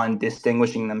planning on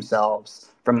distinguishing themselves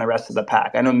from the rest of the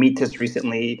pack. I know Metis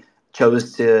recently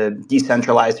chose to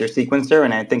decentralize their sequencer,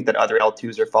 and I think that other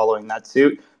L2s are following that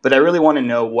suit. But I really want to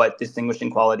know what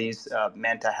distinguishing qualities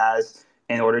Manta has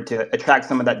in order to attract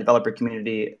some of that developer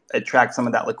community, attract some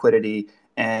of that liquidity,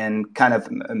 and kind of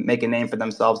make a name for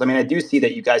themselves. I mean, I do see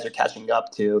that you guys are catching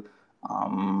up to,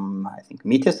 I think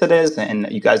Metis it is, and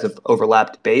you guys have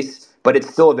overlapped base, but it's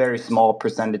still a very small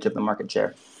percentage of the market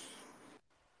share.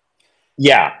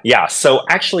 Yeah. So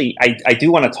actually, I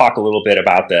do want to talk a little bit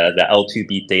about the L2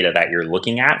 beat data that you're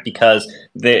looking at, because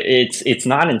it's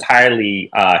not entirely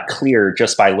clear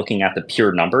just by looking at the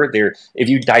pure number. There, if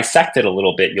you dissect it a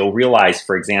little bit, you'll realize,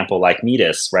 for example, like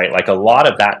Metis, right? Like a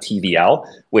lot of that TVL,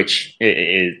 which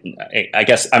is, I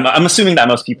guess I'm assuming that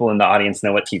most people in the audience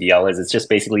know what TVL is. It's just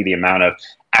basically the amount of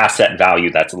asset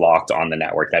value that's locked on the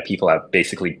network that people have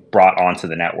basically brought onto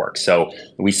the network. So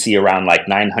we see around like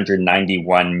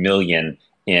 991 million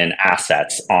in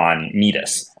assets on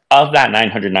Metis. Of that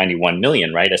 991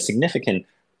 million, right, a significant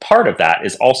part of that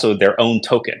is also their own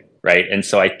token, right? And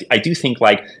so I do think,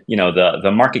 like,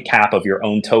 the market cap of your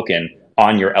own token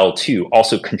on your L2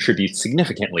 also contributes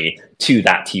significantly to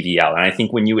that TVL. And I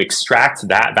think when you extract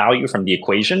that value from the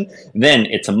equation, then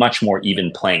it's a much more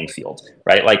even playing field,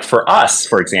 right? Like for us,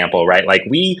 for example, right, like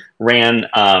we ran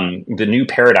the new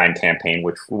Paradigm campaign,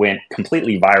 which went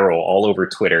completely viral all over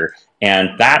Twitter. And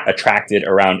that attracted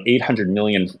around 800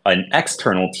 million an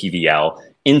external TVL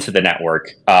into the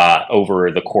network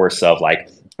over the course of like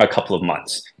a couple of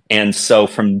months. And so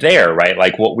from there, right,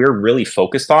 like what we're really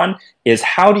focused on is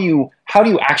how do you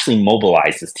actually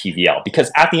mobilize this TVL? Because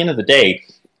at the end of the day,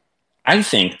 I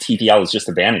think TVL is just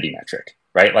a vanity metric,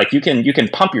 right? Like you can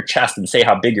pump your chest and say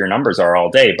how big your numbers are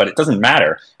all day, but it doesn't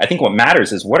matter. I think what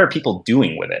matters is what are people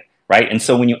doing with it, right? And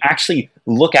so when you actually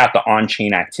look at the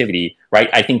on-chain activity, right,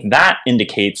 I think that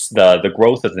indicates the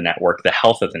growth of the network, the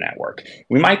health of the network.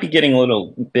 We might be getting a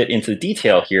little bit into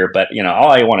detail here, but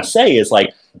all I want to say is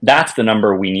like that's the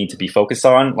number we need to be focused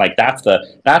on. Like that's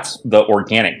the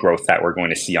organic growth that we're going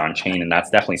to see on chain, and that's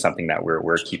definitely something that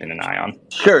we're keeping an eye on.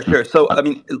 Sure. So I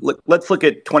mean, let's look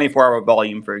at 24-hour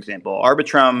volume, for example.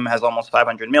 Arbitrum has almost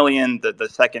 500 million, the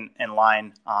second in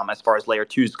line as far as layer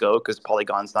 2s go, because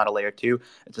Polygon's not a layer 2.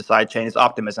 It's a side chain. It's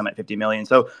Optimism at 50 million.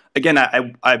 So again,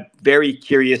 I'm very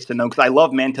curious to know, because I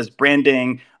love Manta's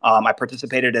branding. I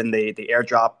participated in the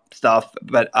airdrop stuff,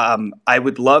 but I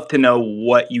would love to know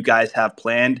what you guys have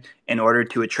planned in order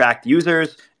to attract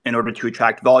users, in order to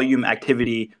attract volume,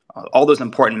 activity, all those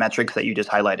important metrics that you just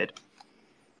highlighted.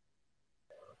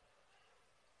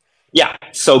 Yeah.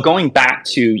 So going back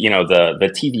to,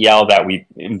 the TVL that we've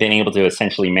been able to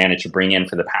essentially manage to bring in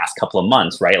for the past couple of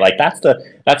months, right? Like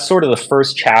that's sort of the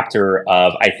first chapter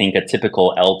of, I think, a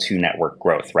typical L2 network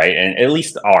growth, right? And at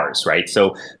least ours, right?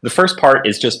 So the first part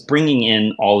is just bringing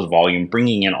in all the volume,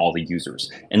 bringing in all the users.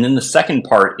 And then the second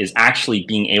part is actually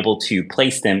being able to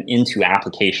place them into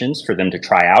applications for them to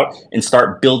try out and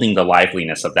start building the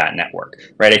liveliness of that network,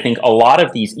 right? I think a lot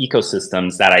of these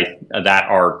ecosystems that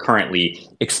are currently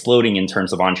exploding in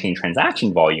terms of on-chain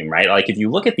transaction volume, right? Like if you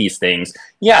look at these things,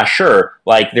 yeah, sure,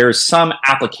 like there's some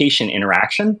application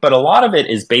interaction, but a lot of it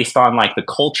is based on like the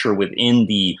culture within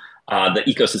the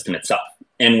ecosystem itself.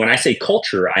 And when I say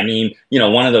culture, I mean,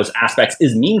 one of those aspects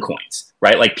is meme coins,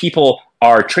 right? Like people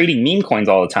are trading meme coins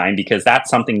all the time because that's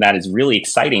something that is really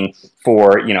exciting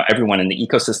for, everyone in the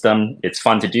ecosystem. It's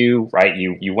fun to do, right?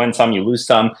 You win some, you lose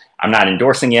some. I'm not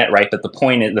endorsing it, right? But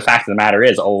the fact of the matter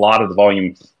is a lot of the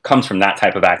volume comes from that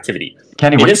type of activity.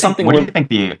 Kenny, what do you think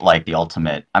the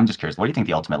ultimate, I'm just curious, what do you think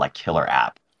the ultimate like killer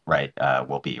app, right,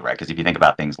 will be, right? Because if you think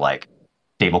about things like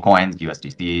stablecoins,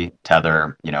 USDC,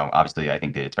 Tether, obviously I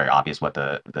think that it's very obvious what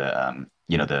the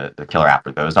killer app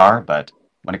for those are. But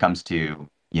when it comes to,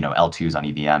 L2s on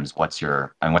EVMs, what's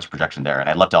your projection there? And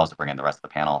I'd love to also bring in the rest of the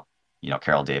panel,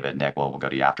 Carol, David, Nick, we'll go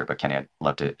to you after, but Kenny, I'd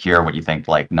love to hear what you think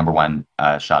like number one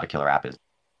shot a killer app is.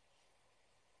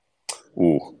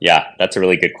 Ooh, yeah, that's a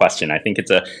really good question. I think it's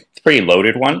a pretty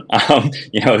loaded one.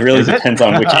 It really depends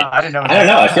on which. I don't know.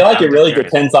 I feel like it really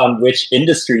depends on which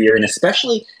industry you're in,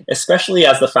 especially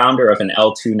as the founder of an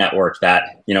L2 network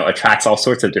that attracts all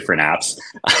sorts of different apps.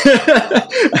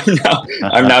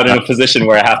 I'm now in a position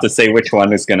where I have to say which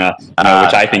one is gonna, which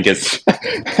I think is.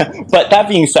 But that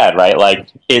being said, right, like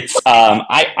it's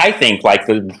I think like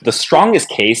the strongest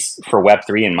case for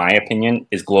Web3, in my opinion,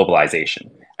 is globalization.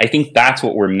 I think that's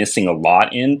what we're missing a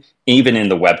lot even in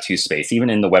the Web2 space, even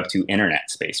in the Web2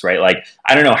 internet space, right? Like,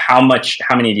 I don't know how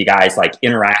many of you guys like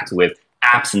interact with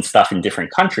apps and stuff in different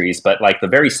countries, but like the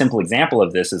very simple example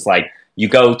of this is like, you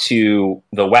go to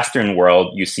the Western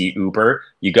world, you see Uber.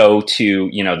 You go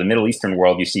to, the Middle Eastern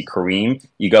world, you see Careem.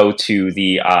 You go to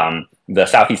the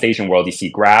Southeast Asian world, you see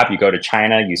Grab. You go to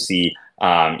China, you see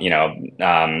oh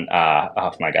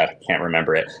my God, I can't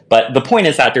remember it. But the point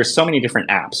is that there's so many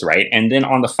different apps, right? And then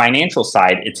on the financial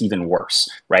side, it's even worse,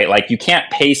 right? Like you can't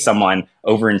pay someone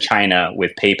over in China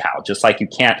with PayPal, just like you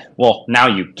can't, well, now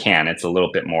you can, it's a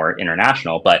little bit more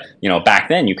international, but back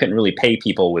then you couldn't really pay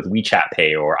people with WeChat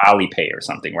Pay or Alipay or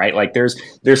something, right? Like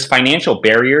there's financial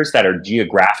barriers that are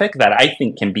geographic that I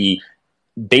think can be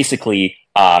basically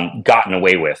gotten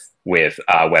away with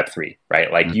Web3,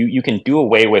 right? Like you can do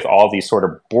away with all these sort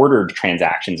of bordered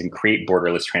transactions and create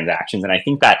borderless transactions. And I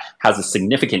think that has a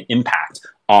significant impact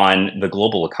on the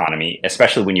global economy,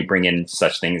 especially when you bring in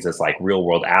such things as like real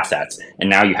world assets. And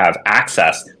now you have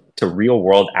access to real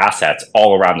world assets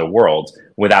all around the world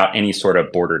without any sort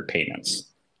of bordered payments.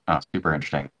 Oh, super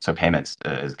interesting. So payments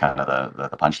is kind of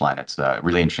the punchline. It's a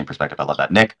really interesting perspective. I love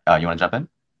that. Nick, you want to jump in?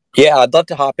 Yeah, I'd love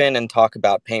to hop in and talk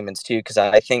about payments too, because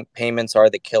I think payments are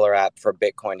the killer app for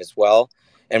Bitcoin as well.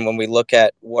 And when we look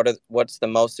at what's the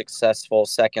most successful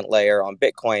second layer on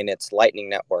Bitcoin, it's Lightning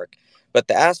Network. But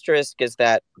the asterisk is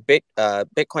that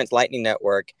Bitcoin's Lightning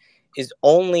Network is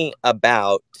only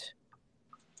about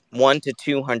 $100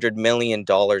 to $200 million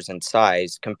in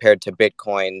size compared to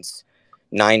Bitcoin's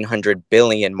 900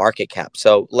 billion market cap.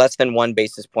 So less than 1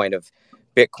 basis point of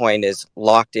Bitcoin is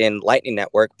locked in Lightning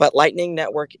Network, but Lightning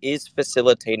Network is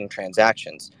facilitating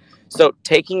transactions. So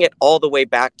taking it all the way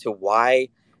back to why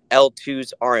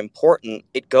L2s are important,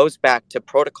 it goes back to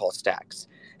protocol stacks.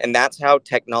 And that's how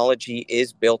technology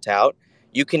is built out.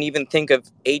 You can even think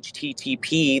of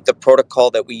HTTP, the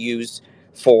protocol that we use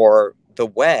for the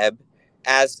web,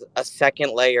 as a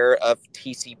second layer of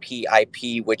TCP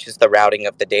IP, which is the routing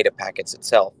of the data packets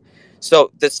itself.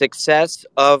 So the success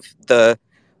of the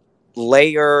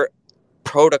layer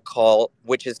protocol,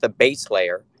 which is the base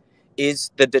layer,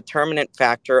 is the determinant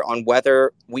factor on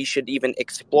whether we should even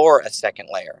explore a second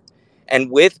layer. And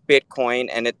with Bitcoin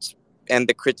and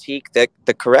the critique,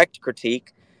 the correct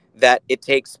critique, that it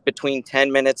takes between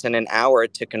 10 minutes and an hour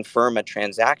to confirm a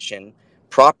transaction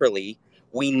properly,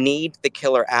 we need the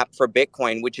killer app for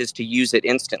Bitcoin, which is to use it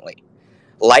instantly.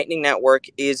 Lightning Network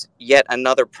is yet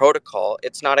another protocol.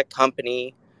 It's not a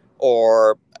company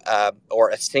or a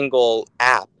single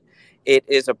app. It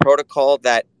is a protocol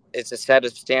that is a set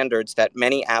of standards that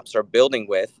many apps are building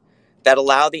with that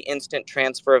allow the instant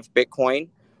transfer of Bitcoin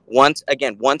once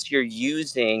you're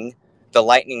using the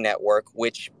Lightning Network,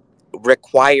 which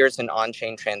requires an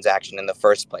on-chain transaction in the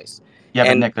first place. Yeah,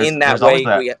 and but Nick, there's always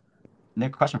that.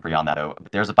 Nick, question for you on that, though.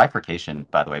 There's a bifurcation,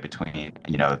 by the way, between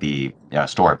the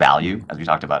store of value, as we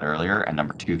talked about earlier, and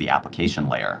number two, the application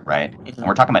layer, right? Mm-hmm. And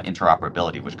we're talking about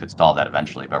interoperability, which could solve that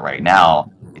eventually. But right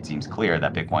now, it seems clear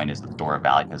that Bitcoin is the store of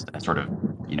value, has sort of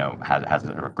has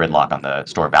a gridlock on the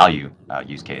store of value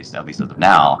use case, at least as of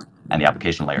now. And the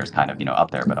application layer is kind of up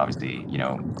there, but obviously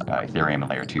Ethereum and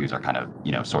layer 2s are kind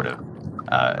of sort of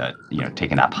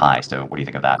taking that pie. So what do you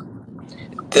think of that?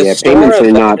 Payments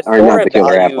are not the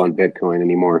killer app on Bitcoin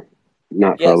anymore.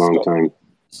 Not for a long time.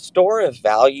 Store of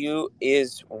value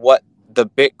is what the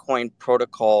Bitcoin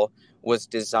protocol was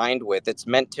designed with. It's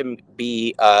meant to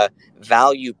be a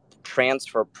value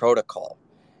transfer protocol.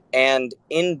 And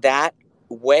in that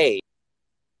way,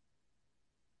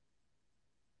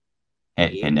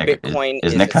 hey Nick, Bitcoin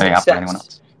is Nick cutting out for anyone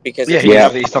else? Because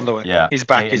he's on the way. Yeah, he's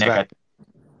back. He's back.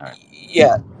 All right.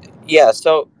 Yeah.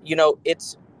 So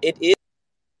it is.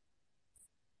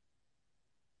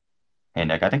 Hey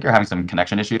Nick, I think you're having some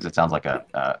connection issues. It sounds like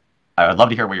I would love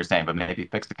to hear what you're saying, but maybe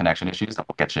fix the connection issues and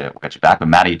we'll get you back. But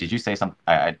Maddie, did you say something?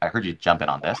 I heard you jump in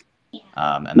on this.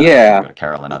 And then go to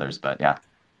Carol and others, but yeah.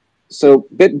 So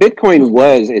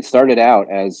Bitcoin started out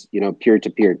as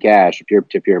peer-to-peer cash,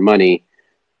 peer-to-peer money,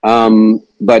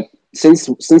 but since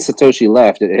Satoshi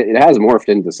left, it has morphed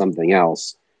into something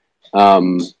else,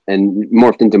 and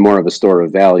morphed into more of a store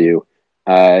of value.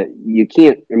 You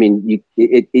can't. I mean,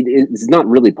 it's not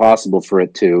really possible for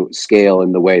it to scale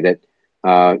in the way that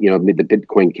the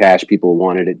Bitcoin Cash people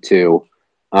wanted it to,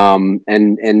 and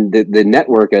the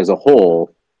network as a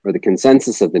whole, or the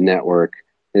consensus of the network,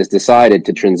 has decided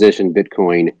to transition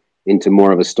Bitcoin into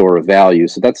more of a store of value.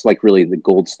 So that's like really the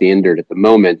gold standard at the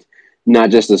moment.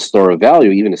 Not just a store of value,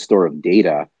 even a store of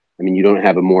data. I mean, you don't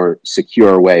have a more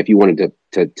secure way. If you wanted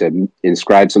to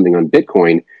inscribe something on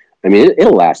Bitcoin, I mean,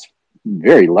 it'll last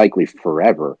very likely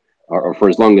forever, or for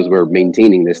as long as we're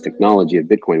maintaining this technology of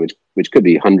Bitcoin, which could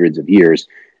be hundreds of years.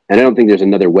 And I don't think there's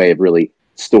another way of really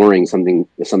storing something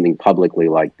publicly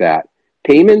like that.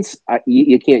 Payments,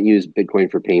 you can't use Bitcoin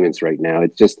for payments right now.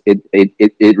 It's just it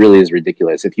really is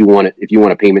ridiculous. If you want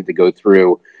a payment to go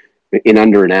through in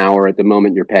under an hour, at the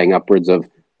moment you're paying upwards of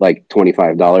like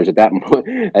 $25.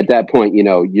 At that point,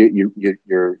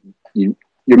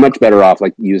 you're much better off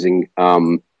like using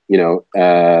some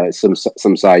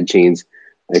side chains.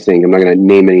 I think I'm not going to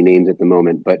name any names at the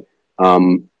moment, but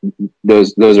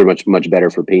those are much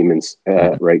better for payments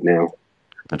right now.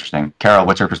 Interesting. Carol,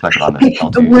 what's your perspective on this?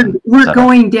 We're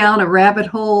going down a rabbit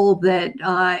hole that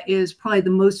is probably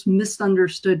the most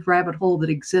misunderstood rabbit hole that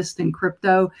exists in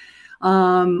crypto.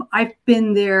 I've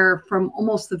been there from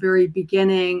almost the very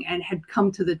beginning and had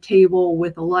come to the table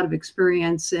with a lot of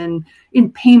experience in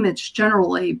payments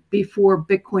generally before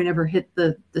Bitcoin ever hit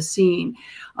the scene.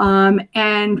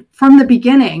 And from the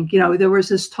beginning, there was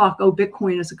this talk,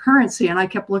 Bitcoin is a currency. And I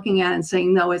kept looking at it and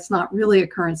saying, no, it's not really a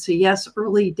currency. Yes,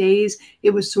 early days,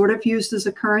 it was sort of used as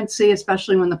a currency,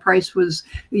 especially when the price was,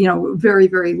 very,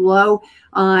 very low.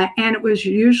 And it was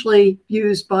usually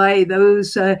used by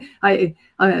those,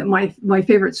 my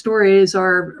favorite stories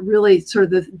are really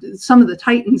sort of some of the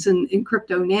titans in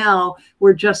crypto now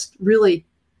were just really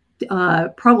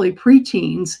probably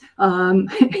preteens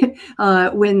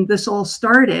when this all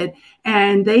started,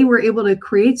 and they were able to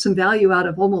create some value out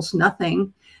of almost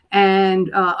nothing,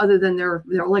 and other than their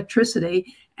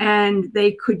electricity. And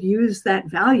they could use that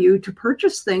value to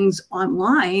purchase things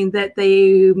online that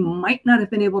they might not have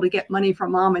been able to get money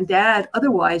from mom and dad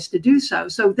otherwise to do so.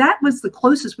 So that was the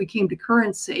closest we came to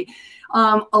currency.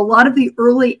 A lot of the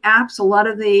early apps, a lot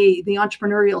of the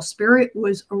entrepreneurial spirit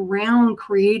was around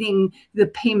creating the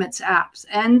payments apps.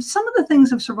 And some of the things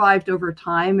have survived over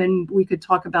time, and we could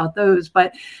talk about those.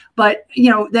 But you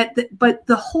know, but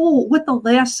the whole, what the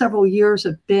last several years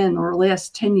have been, or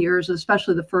last 10 years,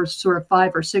 especially the first sort of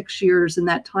 5 or 6 years in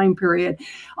that time period,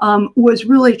 was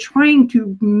really trying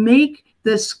to make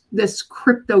this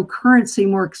cryptocurrency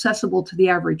more accessible to the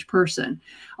average person.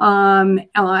 And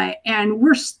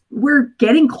we're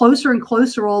getting closer and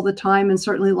closer all the time, and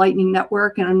certainly Lightning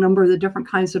Network and a number of the different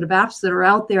kinds of apps that are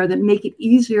out there that make it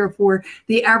easier for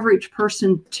the average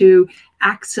person to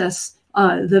access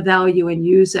the value and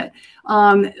use it.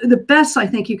 The best I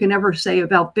think you can ever say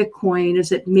about Bitcoin is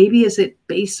that maybe is it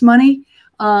base money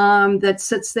that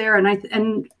sits there,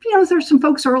 and you know, there's some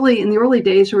folks in the early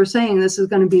days who were saying this is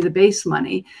going to be the base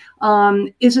money.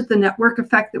 Is it the network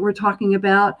effect that we're talking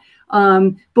about?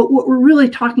 But what we're really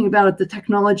talking about is the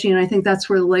technology, and I think that's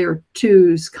where the layer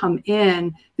 2s come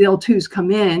in, the L2s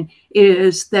come in,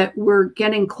 is that we're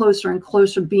getting closer and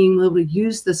closer being able to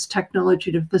use this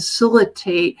technology to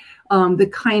facilitate the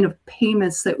kind of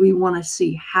payments that we want to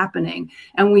see happening.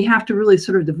 And we have to really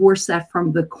sort of divorce that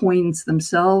from the coins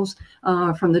themselves,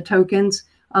 from the tokens.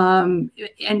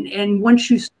 And once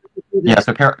you yeah,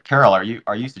 so Carol, are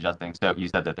you suggesting, so you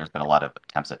said that there's been a lot of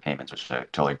attempts at payments, which I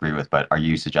totally agree with, but are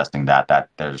you suggesting that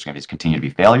there's going to continue to be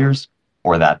failures,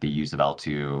 or that the use of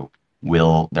L2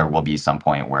 there will be some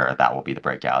point where that will be the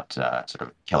breakout sort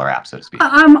of killer app, so to speak?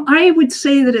 I would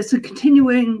say that it's a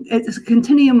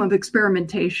continuum of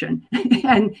experimentation,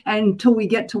 and until we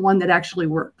get to one that actually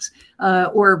works,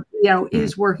 or you know,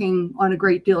 is working on a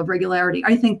great deal of regularity.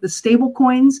 I think the stable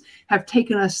coins have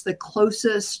taken us the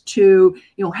closest to,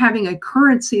 you know, having a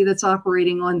currency that's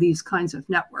operating on these kinds of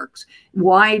networks.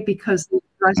 Why? Because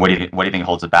what do you think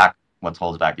holds it back? What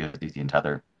holds back USDC and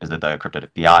Tether? Is it the crypto to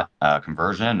fiat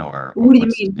conversion, or what do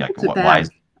you mean? Like, why is,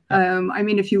 I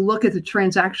mean, if you look at the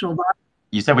transactional volume.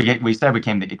 You said it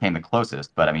came the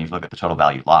closest, but I mean, if you look at the total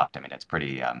value locked, I mean, it's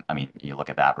pretty. I mean, you look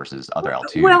at that versus other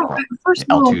L2s. Well, first of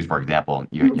all, L2s, for example.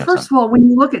 First of all, when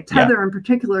you look at Tether in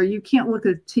particular, you can't look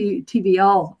at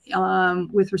TVL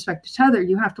with respect to Tether.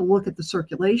 You have to look at the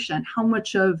circulation. How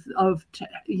much of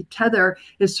Tether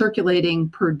is circulating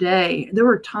per day? There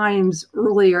were times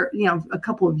earlier, you know, a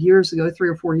couple of years ago, 3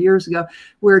 or 4 years ago,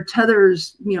 where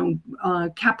Tether's, you know,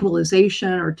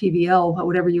 capitalization, or TVL,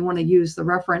 whatever you want to use the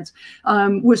reference,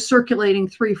 was circulating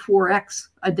 3-4x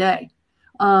a day.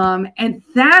 And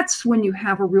that's when you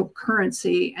have a real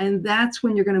currency, and that's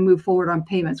when you're going to move forward on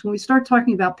payments. When we start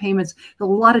talking about payments, there's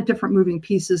a lot of different moving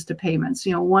pieces to payments.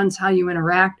 You know, one's how you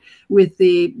interact with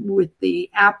the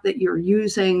app that you're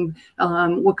using,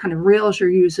 what kind of rails you're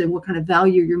using, what kind of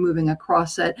value you're moving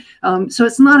across it. So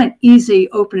it's not an easy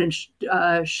open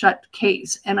and shut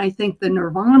case. And I think the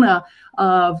nirvana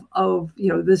of you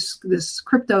know, this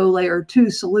crypto layer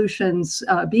 2 solutions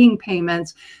being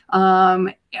payments,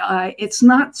 it's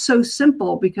not so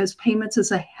simple, because payments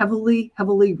is a heavily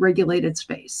regulated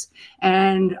space.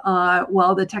 And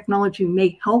while the technology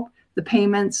may help the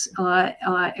payments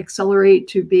accelerate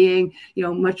to being, you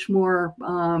know, much more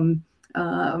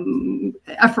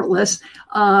effortless,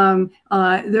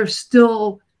 there's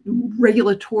still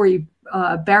regulatory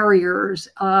barriers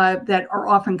that are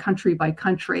often country by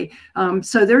country.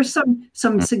 So there's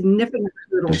some significant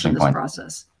hurdles in this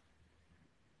process.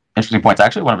 Interesting points. I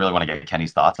actually really want to get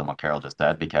Kenny's thoughts on what Carol just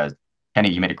said, because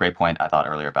Kenny, you made a great point, I thought,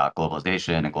 earlier about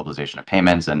globalization and globalization of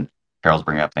payments, and Carol's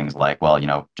bringing up things like, well, you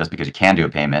know, just because you can do a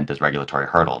payment, there's regulatory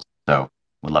hurdles. So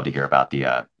we'd love to hear about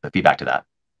the feedback to that.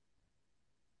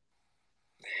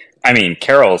 I mean,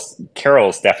 Carol's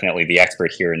definitely the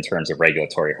expert here in terms of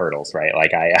regulatory hurdles, right?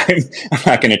 Like I'm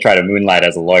not going to try to moonlight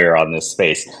as a lawyer on this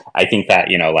space. I think that,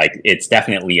 you know, like, it's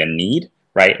definitely a need,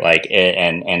 right? Like,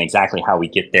 and exactly how we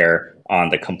get there on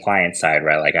the compliance side,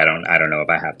 right? Like, I don't know if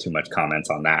I have too much comments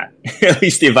on that. At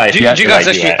least if I do.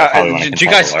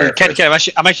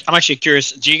 I'm actually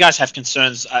curious. Do you guys have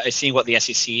concerns seeing what the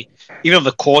SEC, even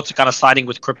the courts, are kind of siding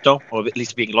with crypto, or at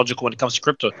least being logical when it comes to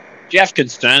crypto? Do you have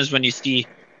concerns when you see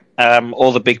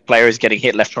all the big players getting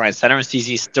hit left, right, and center, and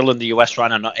CZ still in the US right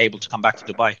now, not able to come back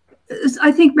to Dubai?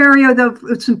 I think, Mario, though,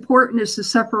 what's important is to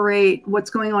separate what's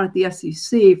going on at the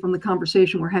SEC from the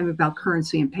conversation we're having about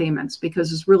currency and payments,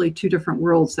 because it's really two different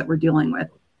worlds that we're dealing with.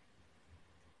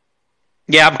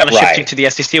 Yeah, I'm kind of shifting to the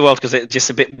SEC world because it just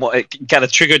a bit more. It kind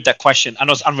of triggered that question. I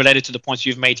know it's unrelated to the points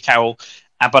you've made, Carol,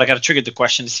 but I got to trigger the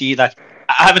question to see that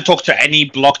I haven't talked to any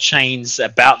blockchains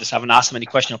about this. I haven't asked them any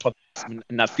questions. I'll probably ask them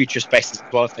in that future spaces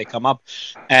as well if they come up.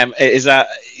 Is that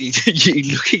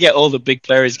you're looking at all the big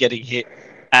players getting hit,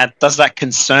 and does that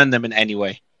concern them in any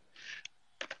way?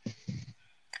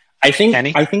 I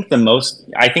think the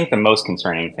most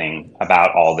concerning thing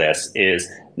about all this is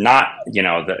not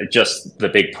just the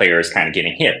big players kind of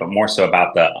getting hit, but more so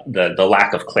about the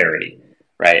lack of clarity,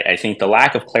 right? I think the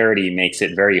lack of clarity makes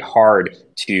it very hard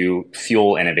to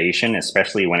fuel innovation,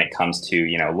 especially when it comes to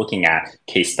looking at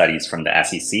case studies from the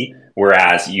SEC.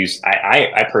 Whereas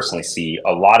I personally see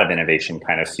a lot of innovation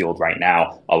kind of fueled right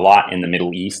now, a lot in the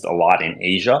Middle East, a lot in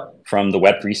Asia from the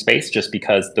Web3 space, just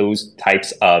because those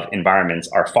types of environments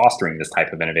are fostering this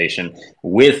type of innovation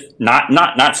with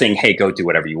not saying, hey, go do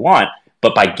whatever you want,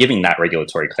 but by giving that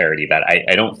regulatory clarity that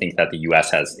I don't think that the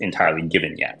US has entirely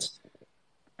given yet.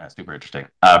 Yeah, super interesting.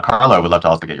 Carlo, I would love to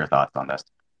also get your thoughts on this.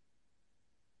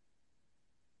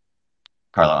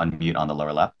 Carlo, unmute on the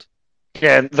lower left.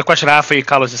 Yeah, the question I have for you,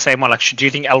 Carlo, is the same one. Like, do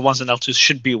you think L1s and L2s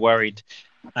should be worried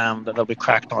that they'll be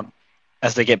cracked on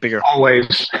as they get bigger?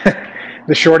 Always.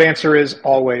 The short answer is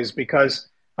always, because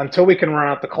until we can run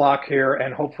out the clock here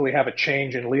and hopefully have a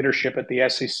change in leadership at the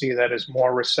SEC that is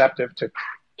more receptive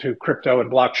to crypto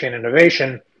and blockchain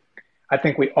innovation, I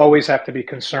think we always have to be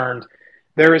concerned.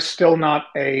 There is still not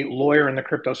a lawyer in the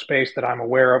crypto space that I'm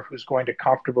aware of who's going to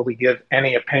comfortably give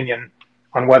any opinion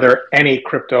on whether any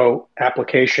crypto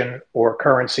application or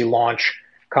currency launch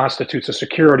constitutes a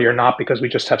security or not, because we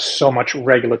just have so much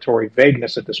regulatory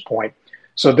vagueness at this point.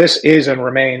 So this is and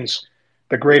remains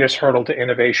the greatest hurdle to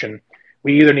innovation.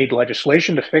 We either need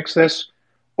legislation to fix this,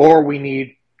 or we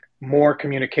need more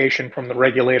communication from the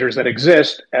regulators that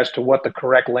exist as to what the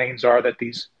correct lanes are that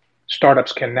these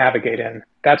startups can navigate in.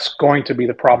 That's going to be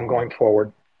the problem going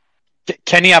forward.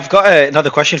 Kenny, I've got another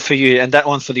question for you, and that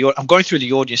one for I'm going through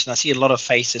the audience, and I see a lot of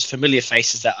faces, familiar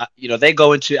faces that they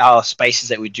go into our spaces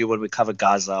that we do when we cover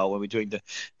Gaza, or when we're doing the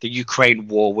Ukraine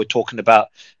war. We're talking about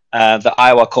the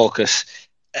Iowa caucus,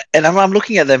 and I'm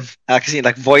looking at them. I can see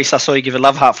like Voice. I saw you give a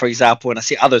love heart, for example, and I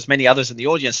see many others in the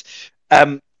audience,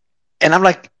 and I'm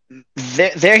like,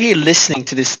 they're here listening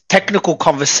to this technical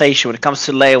conversation when it comes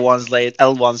to layer ones, layer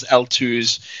L1s,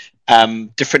 L2s.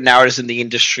 Different narratives in the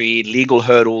industry, legal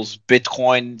hurdles,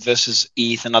 Bitcoin versus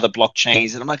ETH and other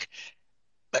blockchains. And I'm like,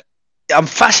 I'm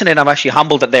fascinated. I'm actually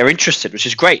humbled that they're interested, which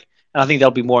is great. And I think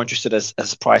they'll be more interested as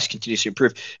the price continues to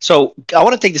improve. So I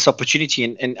want to take this opportunity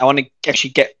and I want to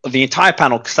actually get the entire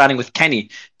panel, starting with Kenny,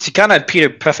 to kind of, Peter,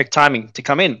 perfect timing to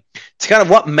come in. To kind of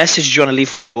what message do you want to leave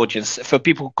for the audience? For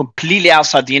people completely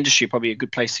outside the industry, probably a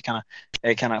good place to kind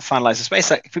of finalize the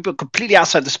space. Like, people completely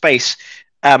outside the space,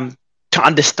 to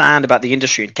understand about the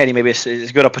industry. And Kenny, maybe it's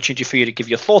a good opportunity for you to give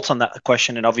your thoughts on that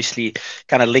question and obviously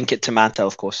kind of link it to Mantel,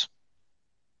 of course.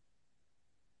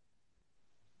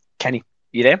 Kenny,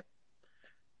 you there?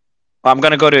 I'm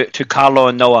going to go to Carlo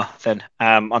and Noah then,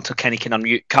 until Kenny can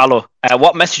unmute. Carlo,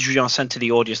 what message would you want to send to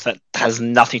the audience that has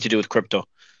nothing to do with crypto?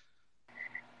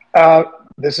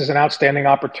 This is an outstanding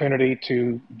opportunity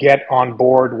to get on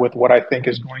board with what I think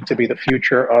is going to be the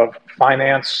future of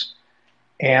finance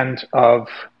and of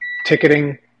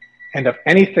ticketing and of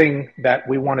anything that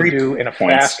we want to do in a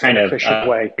fast and efficient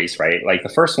way. Right? Like the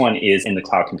first one is in the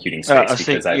cloud computing space,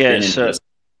 because I've been in this.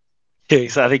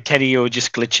 So I think, Kenny, you were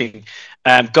just glitching.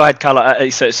 Go ahead, Carlo.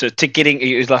 So ticketing,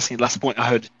 you was last point I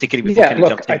heard, ticketing before Kenny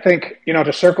jumped in. I think,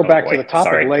 to circle back to the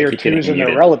topic, layer twos and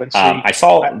their relevancy. I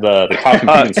saw the cloud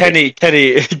computing space.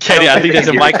 Kenny, I think there's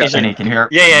a mic issue. Kenny, can you hear?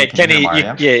 Yeah, Kenny,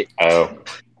 yeah. Oh.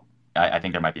 I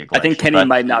think there might be a glitch. I think Kenny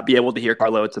might not be able to hear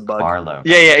Carlo. It's a bug. Carlo.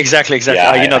 Yeah, exactly.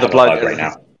 Yeah, the bug right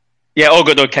now. Yeah, all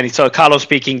good, Kenny. So Carlo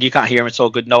speaking, you can't hear him. It's all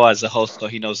good. Noah as a host, so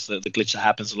he knows the glitch that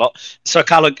happens a lot. So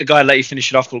Carlo, go ahead, let you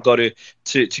finish it off. We'll go to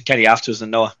Kenny afterwards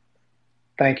and Noah.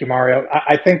 Thank you, Mario.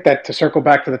 I think that to circle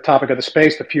back to the topic of the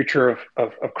space, the future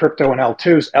of crypto and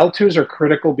L2s are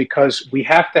critical because we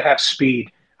have to have speed.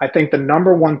 I think the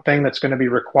number one thing that's going to be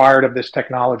required of this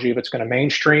technology, if it's going to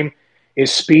mainstream, is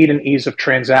speed and ease of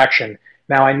transaction.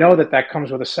 Now, I know that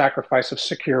comes with a sacrifice of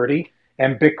security,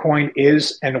 and Bitcoin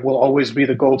is and will always be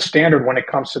the gold standard when it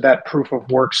comes to that proof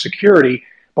of work security.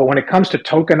 But when it comes to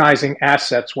tokenizing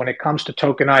assets, when it comes to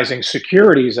tokenizing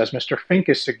securities, as Mr. Fink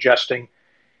is suggesting,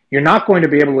 you're not going to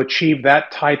be able to achieve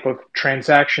that type of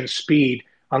transaction speed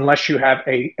unless you have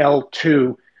a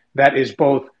L2 that is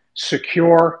both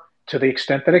secure to the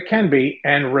extent that it can be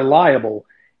and reliable.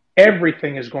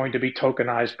 Everything is going to be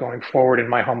tokenized going forward, in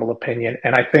my humble opinion.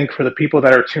 And I think for the people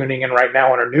that are tuning in right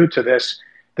now and are new to this,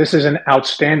 This is an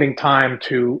outstanding time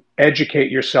to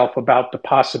educate yourself about the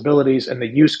possibilities and the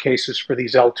use cases for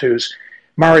these L2s.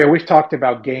 Mario, we've talked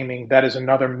about gaming. That is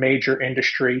another major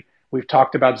industry. We've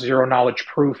talked about zero knowledge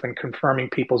proof and confirming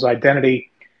people's identity.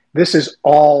 This is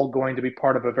all going to be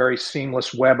part of a very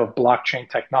seamless web of blockchain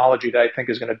technology that I think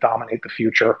is going to dominate the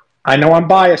future. I know I'm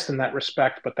biased in that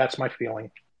respect, but that's my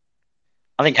feeling.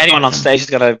 I think anyone on stage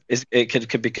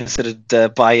could be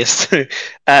considered biased.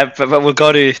 but we'll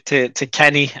go to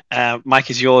Kenny. Mike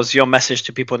is yours. Your message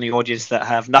to people in the audience that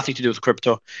have nothing to do with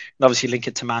crypto, and obviously link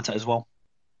it to Manta as well.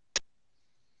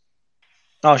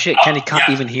 Oh shit, Kenny can't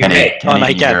even hear me. Oh no,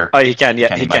 he can. Oh, he can.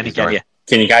 Yeah, he can. Yeah.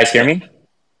 Can you guys hear me?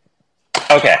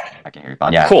 Okay. I can hear you.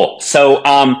 Yeah. Cool. So,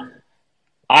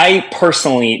 I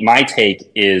personally, my take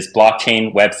is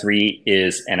blockchain Web3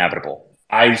 is inevitable.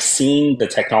 I've seen the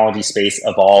technology space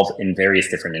evolve in various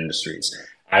different industries.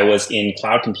 I was in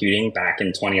cloud computing back in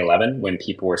 2011 when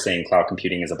people were saying cloud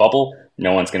computing is a bubble.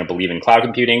 No one's going to believe in cloud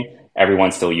computing.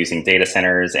 Everyone's still using data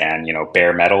centers and,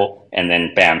 bare metal. And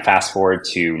then bam, fast forward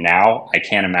to now, I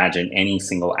can't imagine any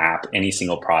single app, any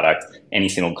single product, any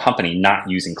single company not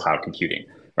using cloud computing,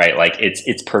 right? Like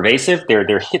it's pervasive.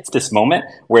 There hits this moment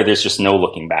where there's just no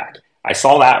looking back. I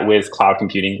saw that with cloud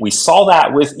computing. We saw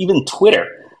that with even Twitter.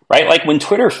 Right? Like when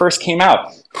Twitter first came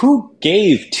out, who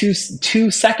gave two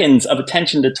seconds of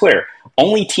attention to Twitter?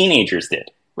 Only teenagers did,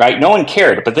 right? No one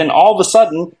cared. But then all of a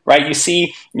sudden, right, you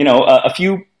see, a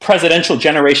few presidential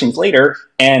generations later,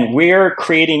 and we're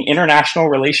creating international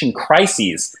relation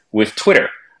crises with Twitter,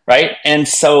 right? And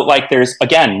so like there's,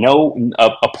 again,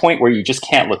 a point where you just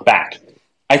can't look back.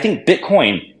 I think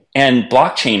Bitcoin and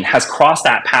blockchain has crossed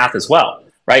that path as well,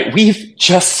 right? We've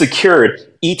just secured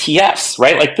ETFs,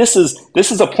 right? Like this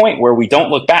is a point where we don't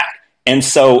look back. And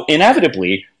so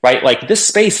inevitably, right, like this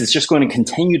space is just going to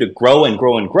continue to grow and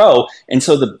grow and grow. And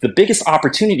so the biggest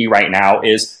opportunity right now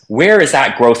is where is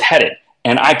that growth headed?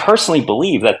 And I personally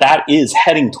believe that is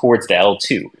heading towards the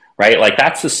L2, right? Like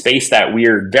that's the space that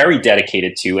we're very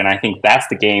dedicated to. And I think that's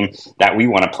the game that we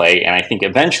want to play. And I think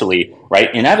eventually, right,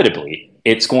 inevitably,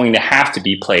 it's going to have to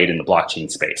be played in the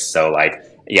blockchain space. So like,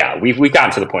 yeah, we've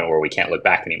gotten to the point where we can't look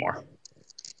back anymore.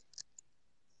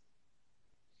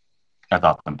 That's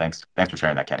awesome. Thanks for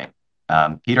sharing that, Kenny.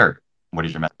 Peter, what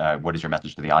is your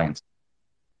message to the audience?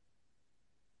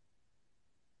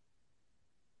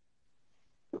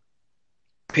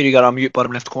 Peter, you got to unmute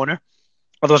bottom left corner.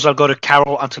 Otherwise, I'll go to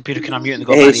Carol until Peter can unmute and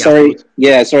go. Hey, sorry. Afterwards.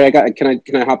 Yeah, sorry. Can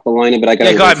I hop the line in? But I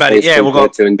got. Yeah, go ahead, Maddie. Yeah, we'll go.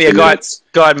 Yeah,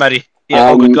 go ahead, Maddie.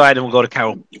 Yeah, go ahead, and we'll go to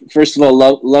Carol. First of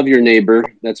all, love your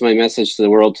neighbor. That's my message to the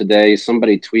world today.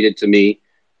 Somebody tweeted to me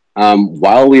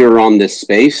while we were on this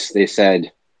space. They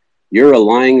said, "You're a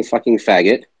lying fucking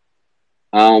faggot."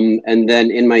 And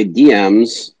then in my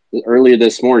DMs earlier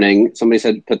this morning, somebody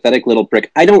said, "Pathetic little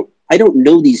prick." I don't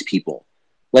know these people.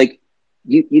 Like,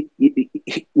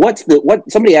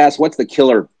 somebody asked, what's the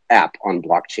killer app on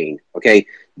blockchain? Okay,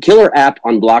 killer app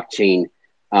on blockchain,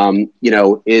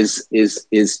 is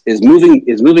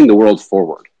moving the world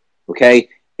forward. Okay,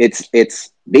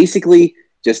 it's basically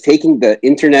just taking the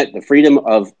internet, the freedom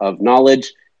of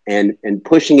knowledge, and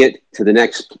pushing it to the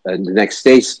next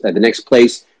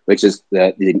place, which is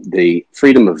the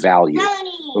freedom of value.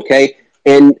 Okay,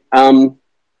 and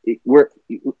what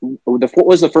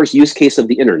was the first use case of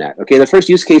the internet? Okay, the first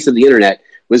use case of the internet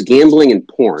was gambling and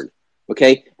porn.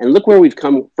 Okay, and look where we've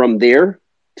come from there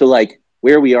to like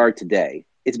where we are today.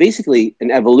 It's basically an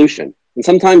evolution. And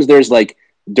sometimes there's like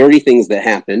dirty things that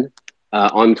happen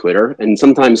on Twitter, and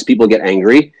sometimes people get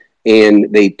angry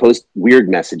and they post weird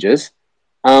messages.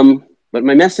 But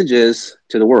my message is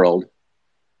to the world: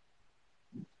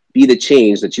 be the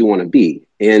change that you want to be,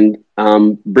 and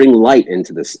bring light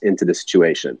into the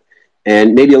situation,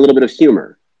 and maybe a little bit of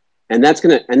humor, and that's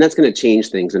gonna change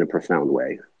things in a profound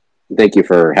way. Thank you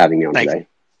for having me on today.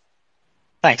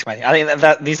 Thanks, Matty. I think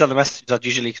that these are the messages I'd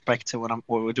usually expect to when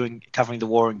we're covering the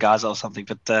war in Gaza or something.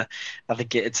 But I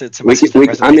think it's a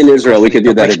message. I'm in Israel. We could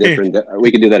do that a different.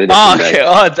 We could do that a different day.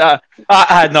 Okay.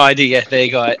 I had no idea. Yeah, there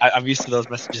you go. I'm used to those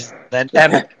messages. Then,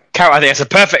 Carol, I think it's a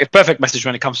perfect message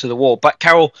when it comes to the war. But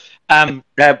Carol,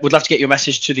 would love to get your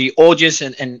message to the audience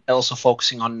and also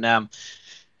focusing on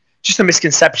just the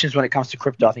misconceptions when it comes to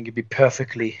crypto. I think you'd be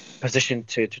perfectly positioned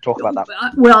to talk about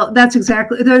that. Well, that's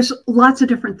exactly. There's lots of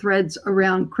different threads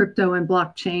around crypto and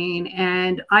blockchain,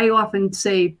 and I often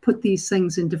say put these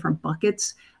things in different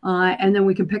buckets. And then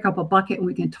we can pick up a bucket and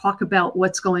we can talk about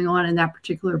what's going on in that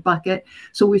particular bucket.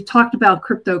 So we've talked about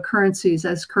cryptocurrencies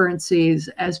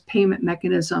as payment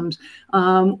mechanisms.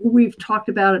 We've talked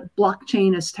about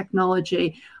blockchain as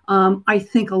technology. I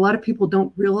think a lot of people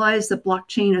don't realize that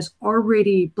blockchain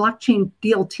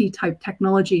DLT type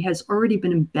technology has already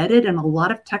been embedded in a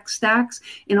lot of tech stacks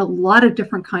in a lot of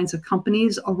different kinds of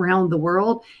companies around the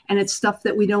world, and it's stuff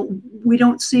that we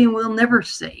don't see and we'll never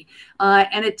see.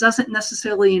 And it doesn't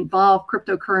necessarily involve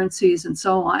cryptocurrencies and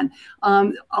so on.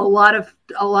 A lot of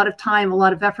time, a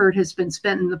lot of effort has been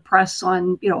spent in the press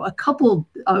on, a couple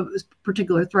of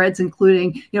particular threads,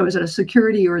 including, is it a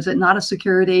security or is it not a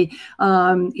security?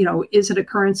 Is it a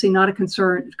currency, not a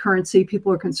currency?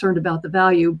 People are concerned about the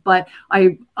value. But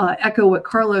I echo what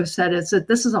Carlos said, is that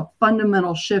this is a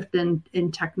fundamental shift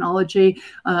in technology.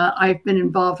 I've been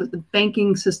involved with the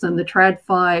banking system, the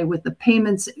TradFi, with the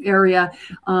payments area.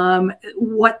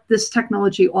 What this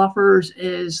technology offers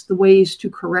is the ways to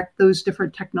correct those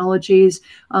different technologies,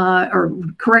 or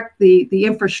correct the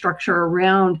infrastructure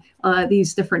around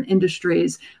these different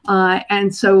industries.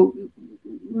 And so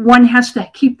one has to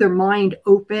keep their mind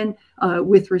open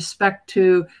with respect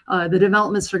to the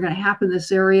developments that are going to happen in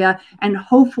this area. And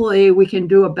hopefully we can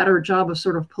do a better job of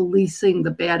sort of policing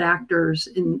the bad actors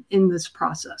in this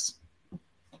process.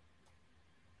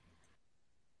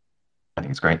 I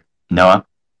think it's great. Noah?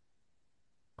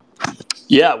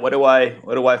 Yeah, what do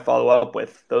I follow up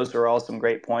with? Those are all some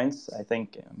great points. I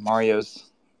think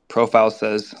Mario's profile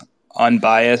says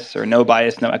unbiased or no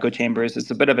bias, no echo chambers.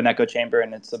 It's a bit of an echo chamber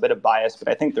and it's a bit of bias, but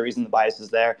I think the reason the bias is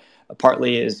there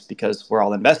partly is because we're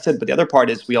all invested, but the other part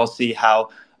is we all see how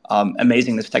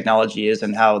amazing this technology is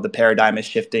and how the paradigm is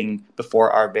shifting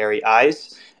before our very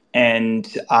eyes.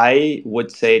 And I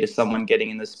would say to someone getting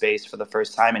in this space for the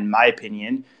first time, in my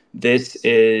opinion, this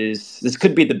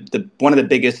could be the one of the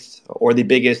biggest or the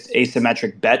biggest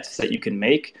asymmetric bets that you can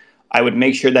make. I would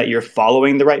make sure that you're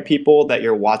following the right people, that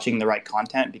you're watching the right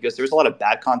content, because there's a lot of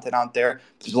bad content out there.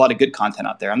 There's a lot of good content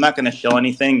out there. I'm not going to show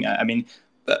anything. I mean,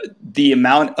 the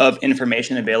amount of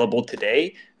information available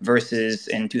today versus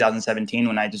in 2017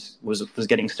 when I just was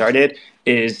getting started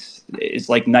is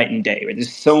like night and day. Right?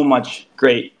 There's so much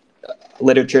great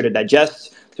literature to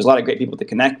digest. There's a lot of great people to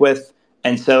connect with.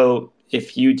 And so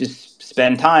if you just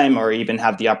spend time or even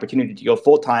have the opportunity to go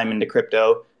full time into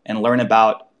crypto and learn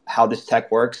about how this tech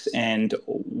works and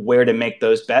where to make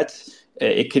those bets,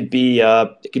 it could be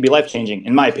life changing,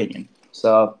 in my opinion.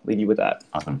 So I'll leave you with that.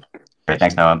 Awesome. Great.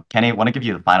 Thanks, Noah. Kenny, I want to give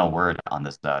you the final word on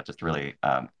this just really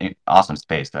awesome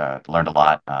space. Learned a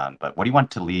lot. But what do you want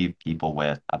to leave people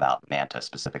with about Manta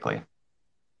specifically?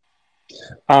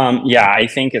 Yeah, I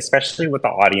think especially with the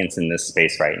audience in this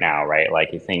space right now, right?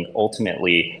 Like, I think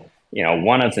ultimately,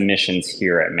 one of the missions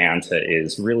here at Manta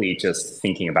is really just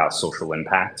thinking about social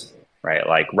impact, right?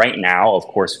 Like right now, of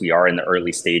course, we are in the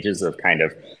early stages of kind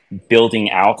of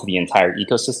building out the entire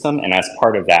ecosystem. And as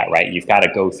part of that, right, you've got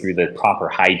to go through the proper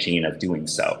hygiene of doing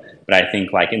so. But I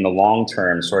think like in the long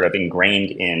term, sort of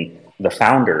ingrained in the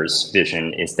founder's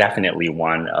vision is definitely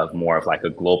one of more of like a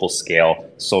global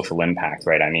scale social impact,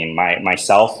 right? I mean,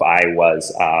 myself, I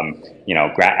was,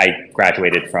 I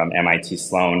graduated from MIT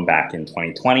Sloan back in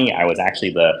 2020. I was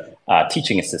actually the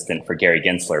teaching assistant for Gary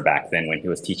Gensler back then when he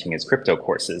was teaching his crypto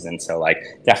courses. And so like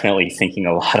definitely thinking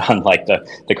a lot on like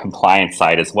the compliance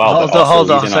side as well.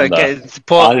 Hold on. So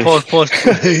pause.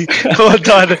 Hold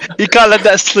on. You can't let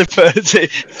that slip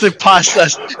past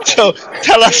us. So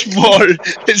tell us more.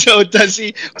 So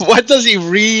what does he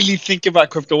really think about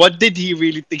crypto? What did he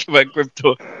really think about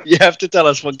crypto? You have to tell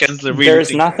us what Gensler really There's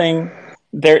thinks. Nothing.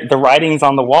 The writing's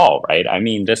on the wall, right? I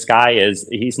mean, this guy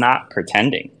he's not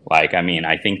pretending. Like, I mean,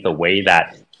 I think the way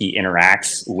that he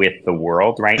interacts with the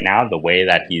world right now, the way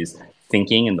that he's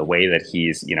thinking and the way that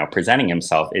he's, presenting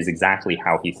himself is exactly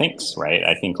how he thinks, right?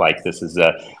 I think like this is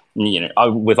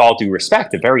with all due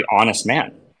respect, a very honest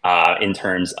man in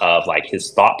terms of like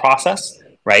his thought process,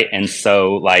 right? And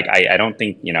so like, I don't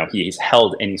think, he's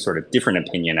held any sort of different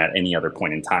opinion at any other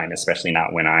point in time, especially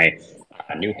not when I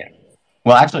knew him.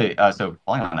 Well, actually, so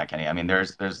following on that, Kenny, I mean,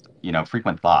 there's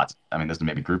frequent thoughts. I mean, this is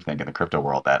maybe groupthink in the crypto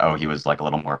world that, he was like a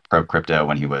little more pro crypto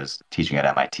when he was teaching at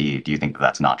MIT. Do you think that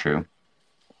that's not true?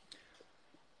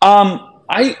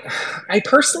 I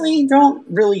personally don't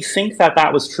really think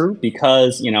that was true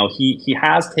because, he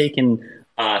has taken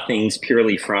things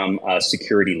purely from a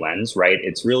security lens, right?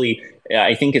 It's really,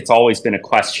 I think it's always been a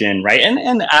question, right?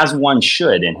 And as one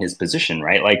should in his position,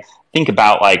 right? Like, think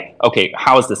about like, okay,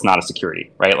 how is this not a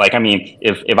security, right? Like, I mean,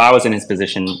 if I was in his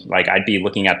position, like I'd be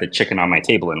looking at the chicken on my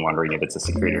table and wondering if it's a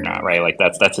security or not, right? Like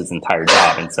that's his entire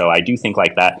job. And so I do think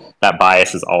like that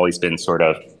bias has always been sort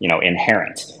of,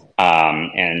 inherent.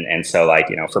 And so like,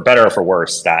 for better or for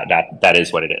worse, that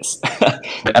is what it is.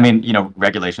 I mean,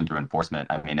 regulation through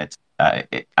enforcement. I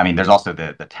mean, there's also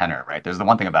the tenor, right? There's the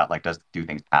one thing about like, do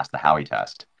things pass the Howey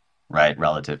test, right?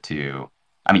 Relative to,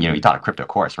 I mean, you taught a crypto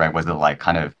course, right? Was it like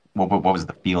kind of, what was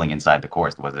the feeling inside the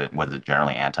course? Was it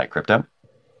generally anti-crypto?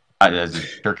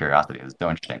 As pure curiosity, it's so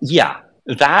interesting. Yeah,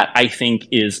 that I think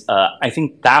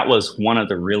that was one of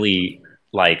the really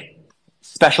like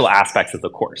special aspects of the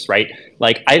course, right?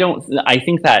 Like I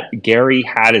think that Gary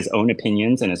had his own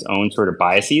opinions and his own sort of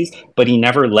biases, but he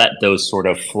never let those sort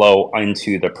of flow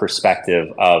into the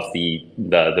perspective of the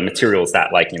materials that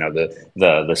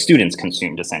the students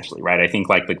consumed essentially, right? I think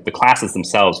like the classes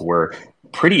themselves were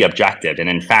pretty objective. And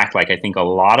in fact, like I think a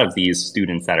lot of these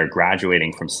students that are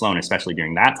graduating from Sloan, especially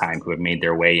during that time, who have made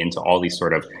their way into all these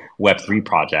sort of Web3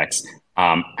 projects,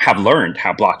 have learned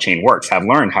how blockchain works, have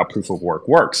learned how proof of work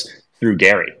works through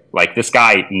Gary. Like this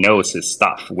guy knows his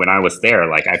stuff. When I was there,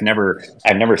 like I've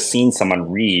never seen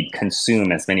someone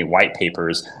consume as many white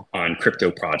papers on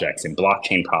crypto projects and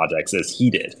blockchain projects as he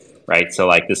did. Right. So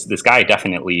like this guy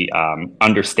definitely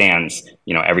understands,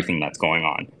 everything that's going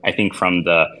on. I think from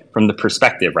the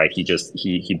perspective, right,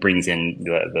 he brings in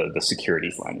the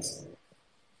securities lens.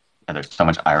 And there's so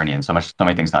much irony and so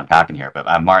many things to unpack in here.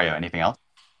 But Mario, anything else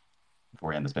before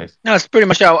we end the space? No, it's pretty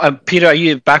much out. Peter, are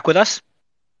you back with us?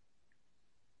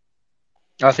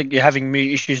 I think you're having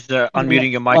issues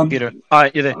unmuting your mic, Peter. All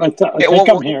right, you're there. I think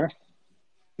I'm here.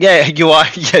 Yeah, you are.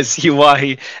 Yes, you are.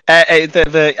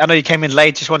 I know you came in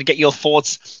late. Just want to get your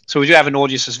thoughts. So we do have an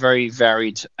audience that's very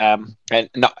varied, and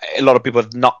not a lot of people are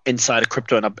not inside of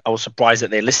crypto, and I was surprised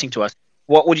that they're listening to us.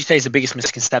 What would you say is the biggest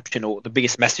misconception or the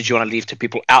biggest message you want to leave to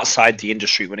people outside the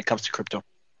industry when it comes to crypto?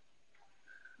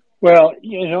 Well,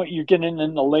 you're getting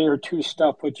into layer 2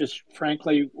 stuff, which is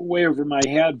frankly way over my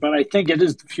head, but I think it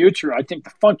is the future. I think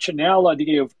the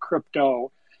functionality of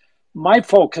crypto, my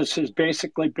focus is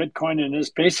basically Bitcoin and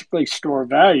is basically store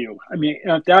value. I mean,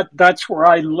 that's where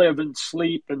I live and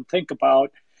sleep and think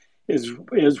about is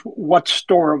what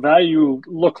store of value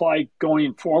look like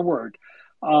going forward.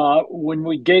 When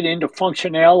we get into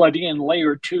functionality and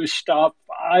layer 2 stuff,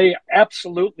 I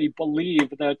absolutely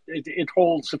believe that it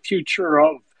holds the future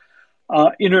of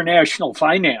international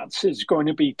finance is going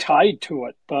to be tied to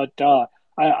it. But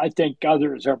I think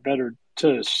others are better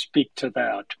to speak to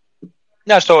that.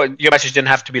 No, so your message didn't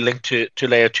have to be linked to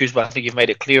layer 2s, but I think you've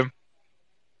made it clear.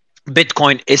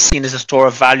 Bitcoin is seen as a store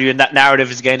of value, and that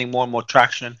narrative is gaining more and more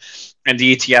traction. And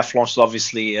the ETF launch is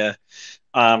obviously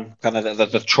kind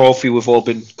of the trophy we've all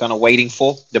been kind of waiting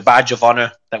for, the badge of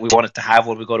honor that we wanted to have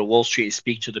when we go to Wall Street and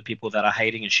speak to the people that are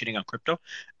hating and shitting on crypto.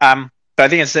 But I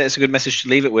think it's a good message to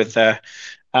leave it with. I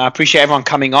appreciate everyone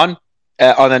coming on.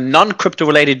 On a non-crypto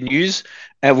related news,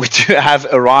 we do have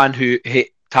Iran who hit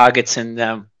targets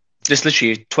in just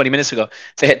literally 20 minutes ago.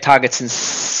 They hit targets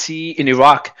in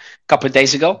Iraq a couple of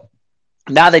days ago.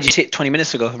 Now they just hit 20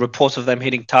 minutes ago, reports of them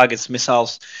hitting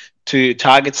missiles to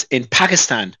targets in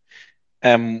Pakistan,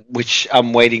 which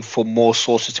I'm waiting for more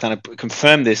sources to kind of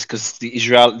confirm this, because the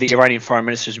Iranian foreign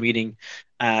minister is meeting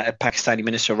a Pakistani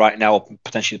minister right now, or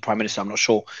potentially the prime minister, I'm not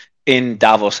sure, in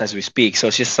Davos as we speak. So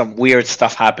it's just some weird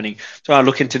stuff happening. So I'll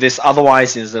look into this.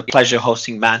 Otherwise, it's a pleasure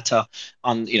hosting Manta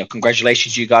on,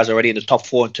 congratulations, you guys are already in the top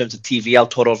 4 in terms of TVL,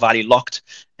 total value locked.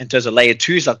 In terms of layer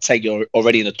 2s, I'd say you're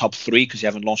already in the top 3 because you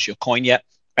haven't launched your coin yet.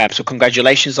 So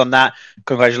congratulations on that.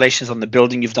 Congratulations on the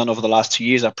building you've done over the last 2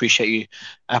 years. I appreciate you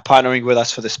partnering with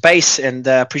us for the space, and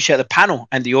appreciate the panel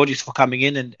and the audience for coming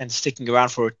in and sticking around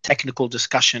for a technical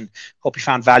discussion. Hope you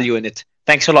found value in it.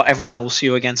 Thanks a lot, everyone. We'll see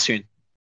you again soon.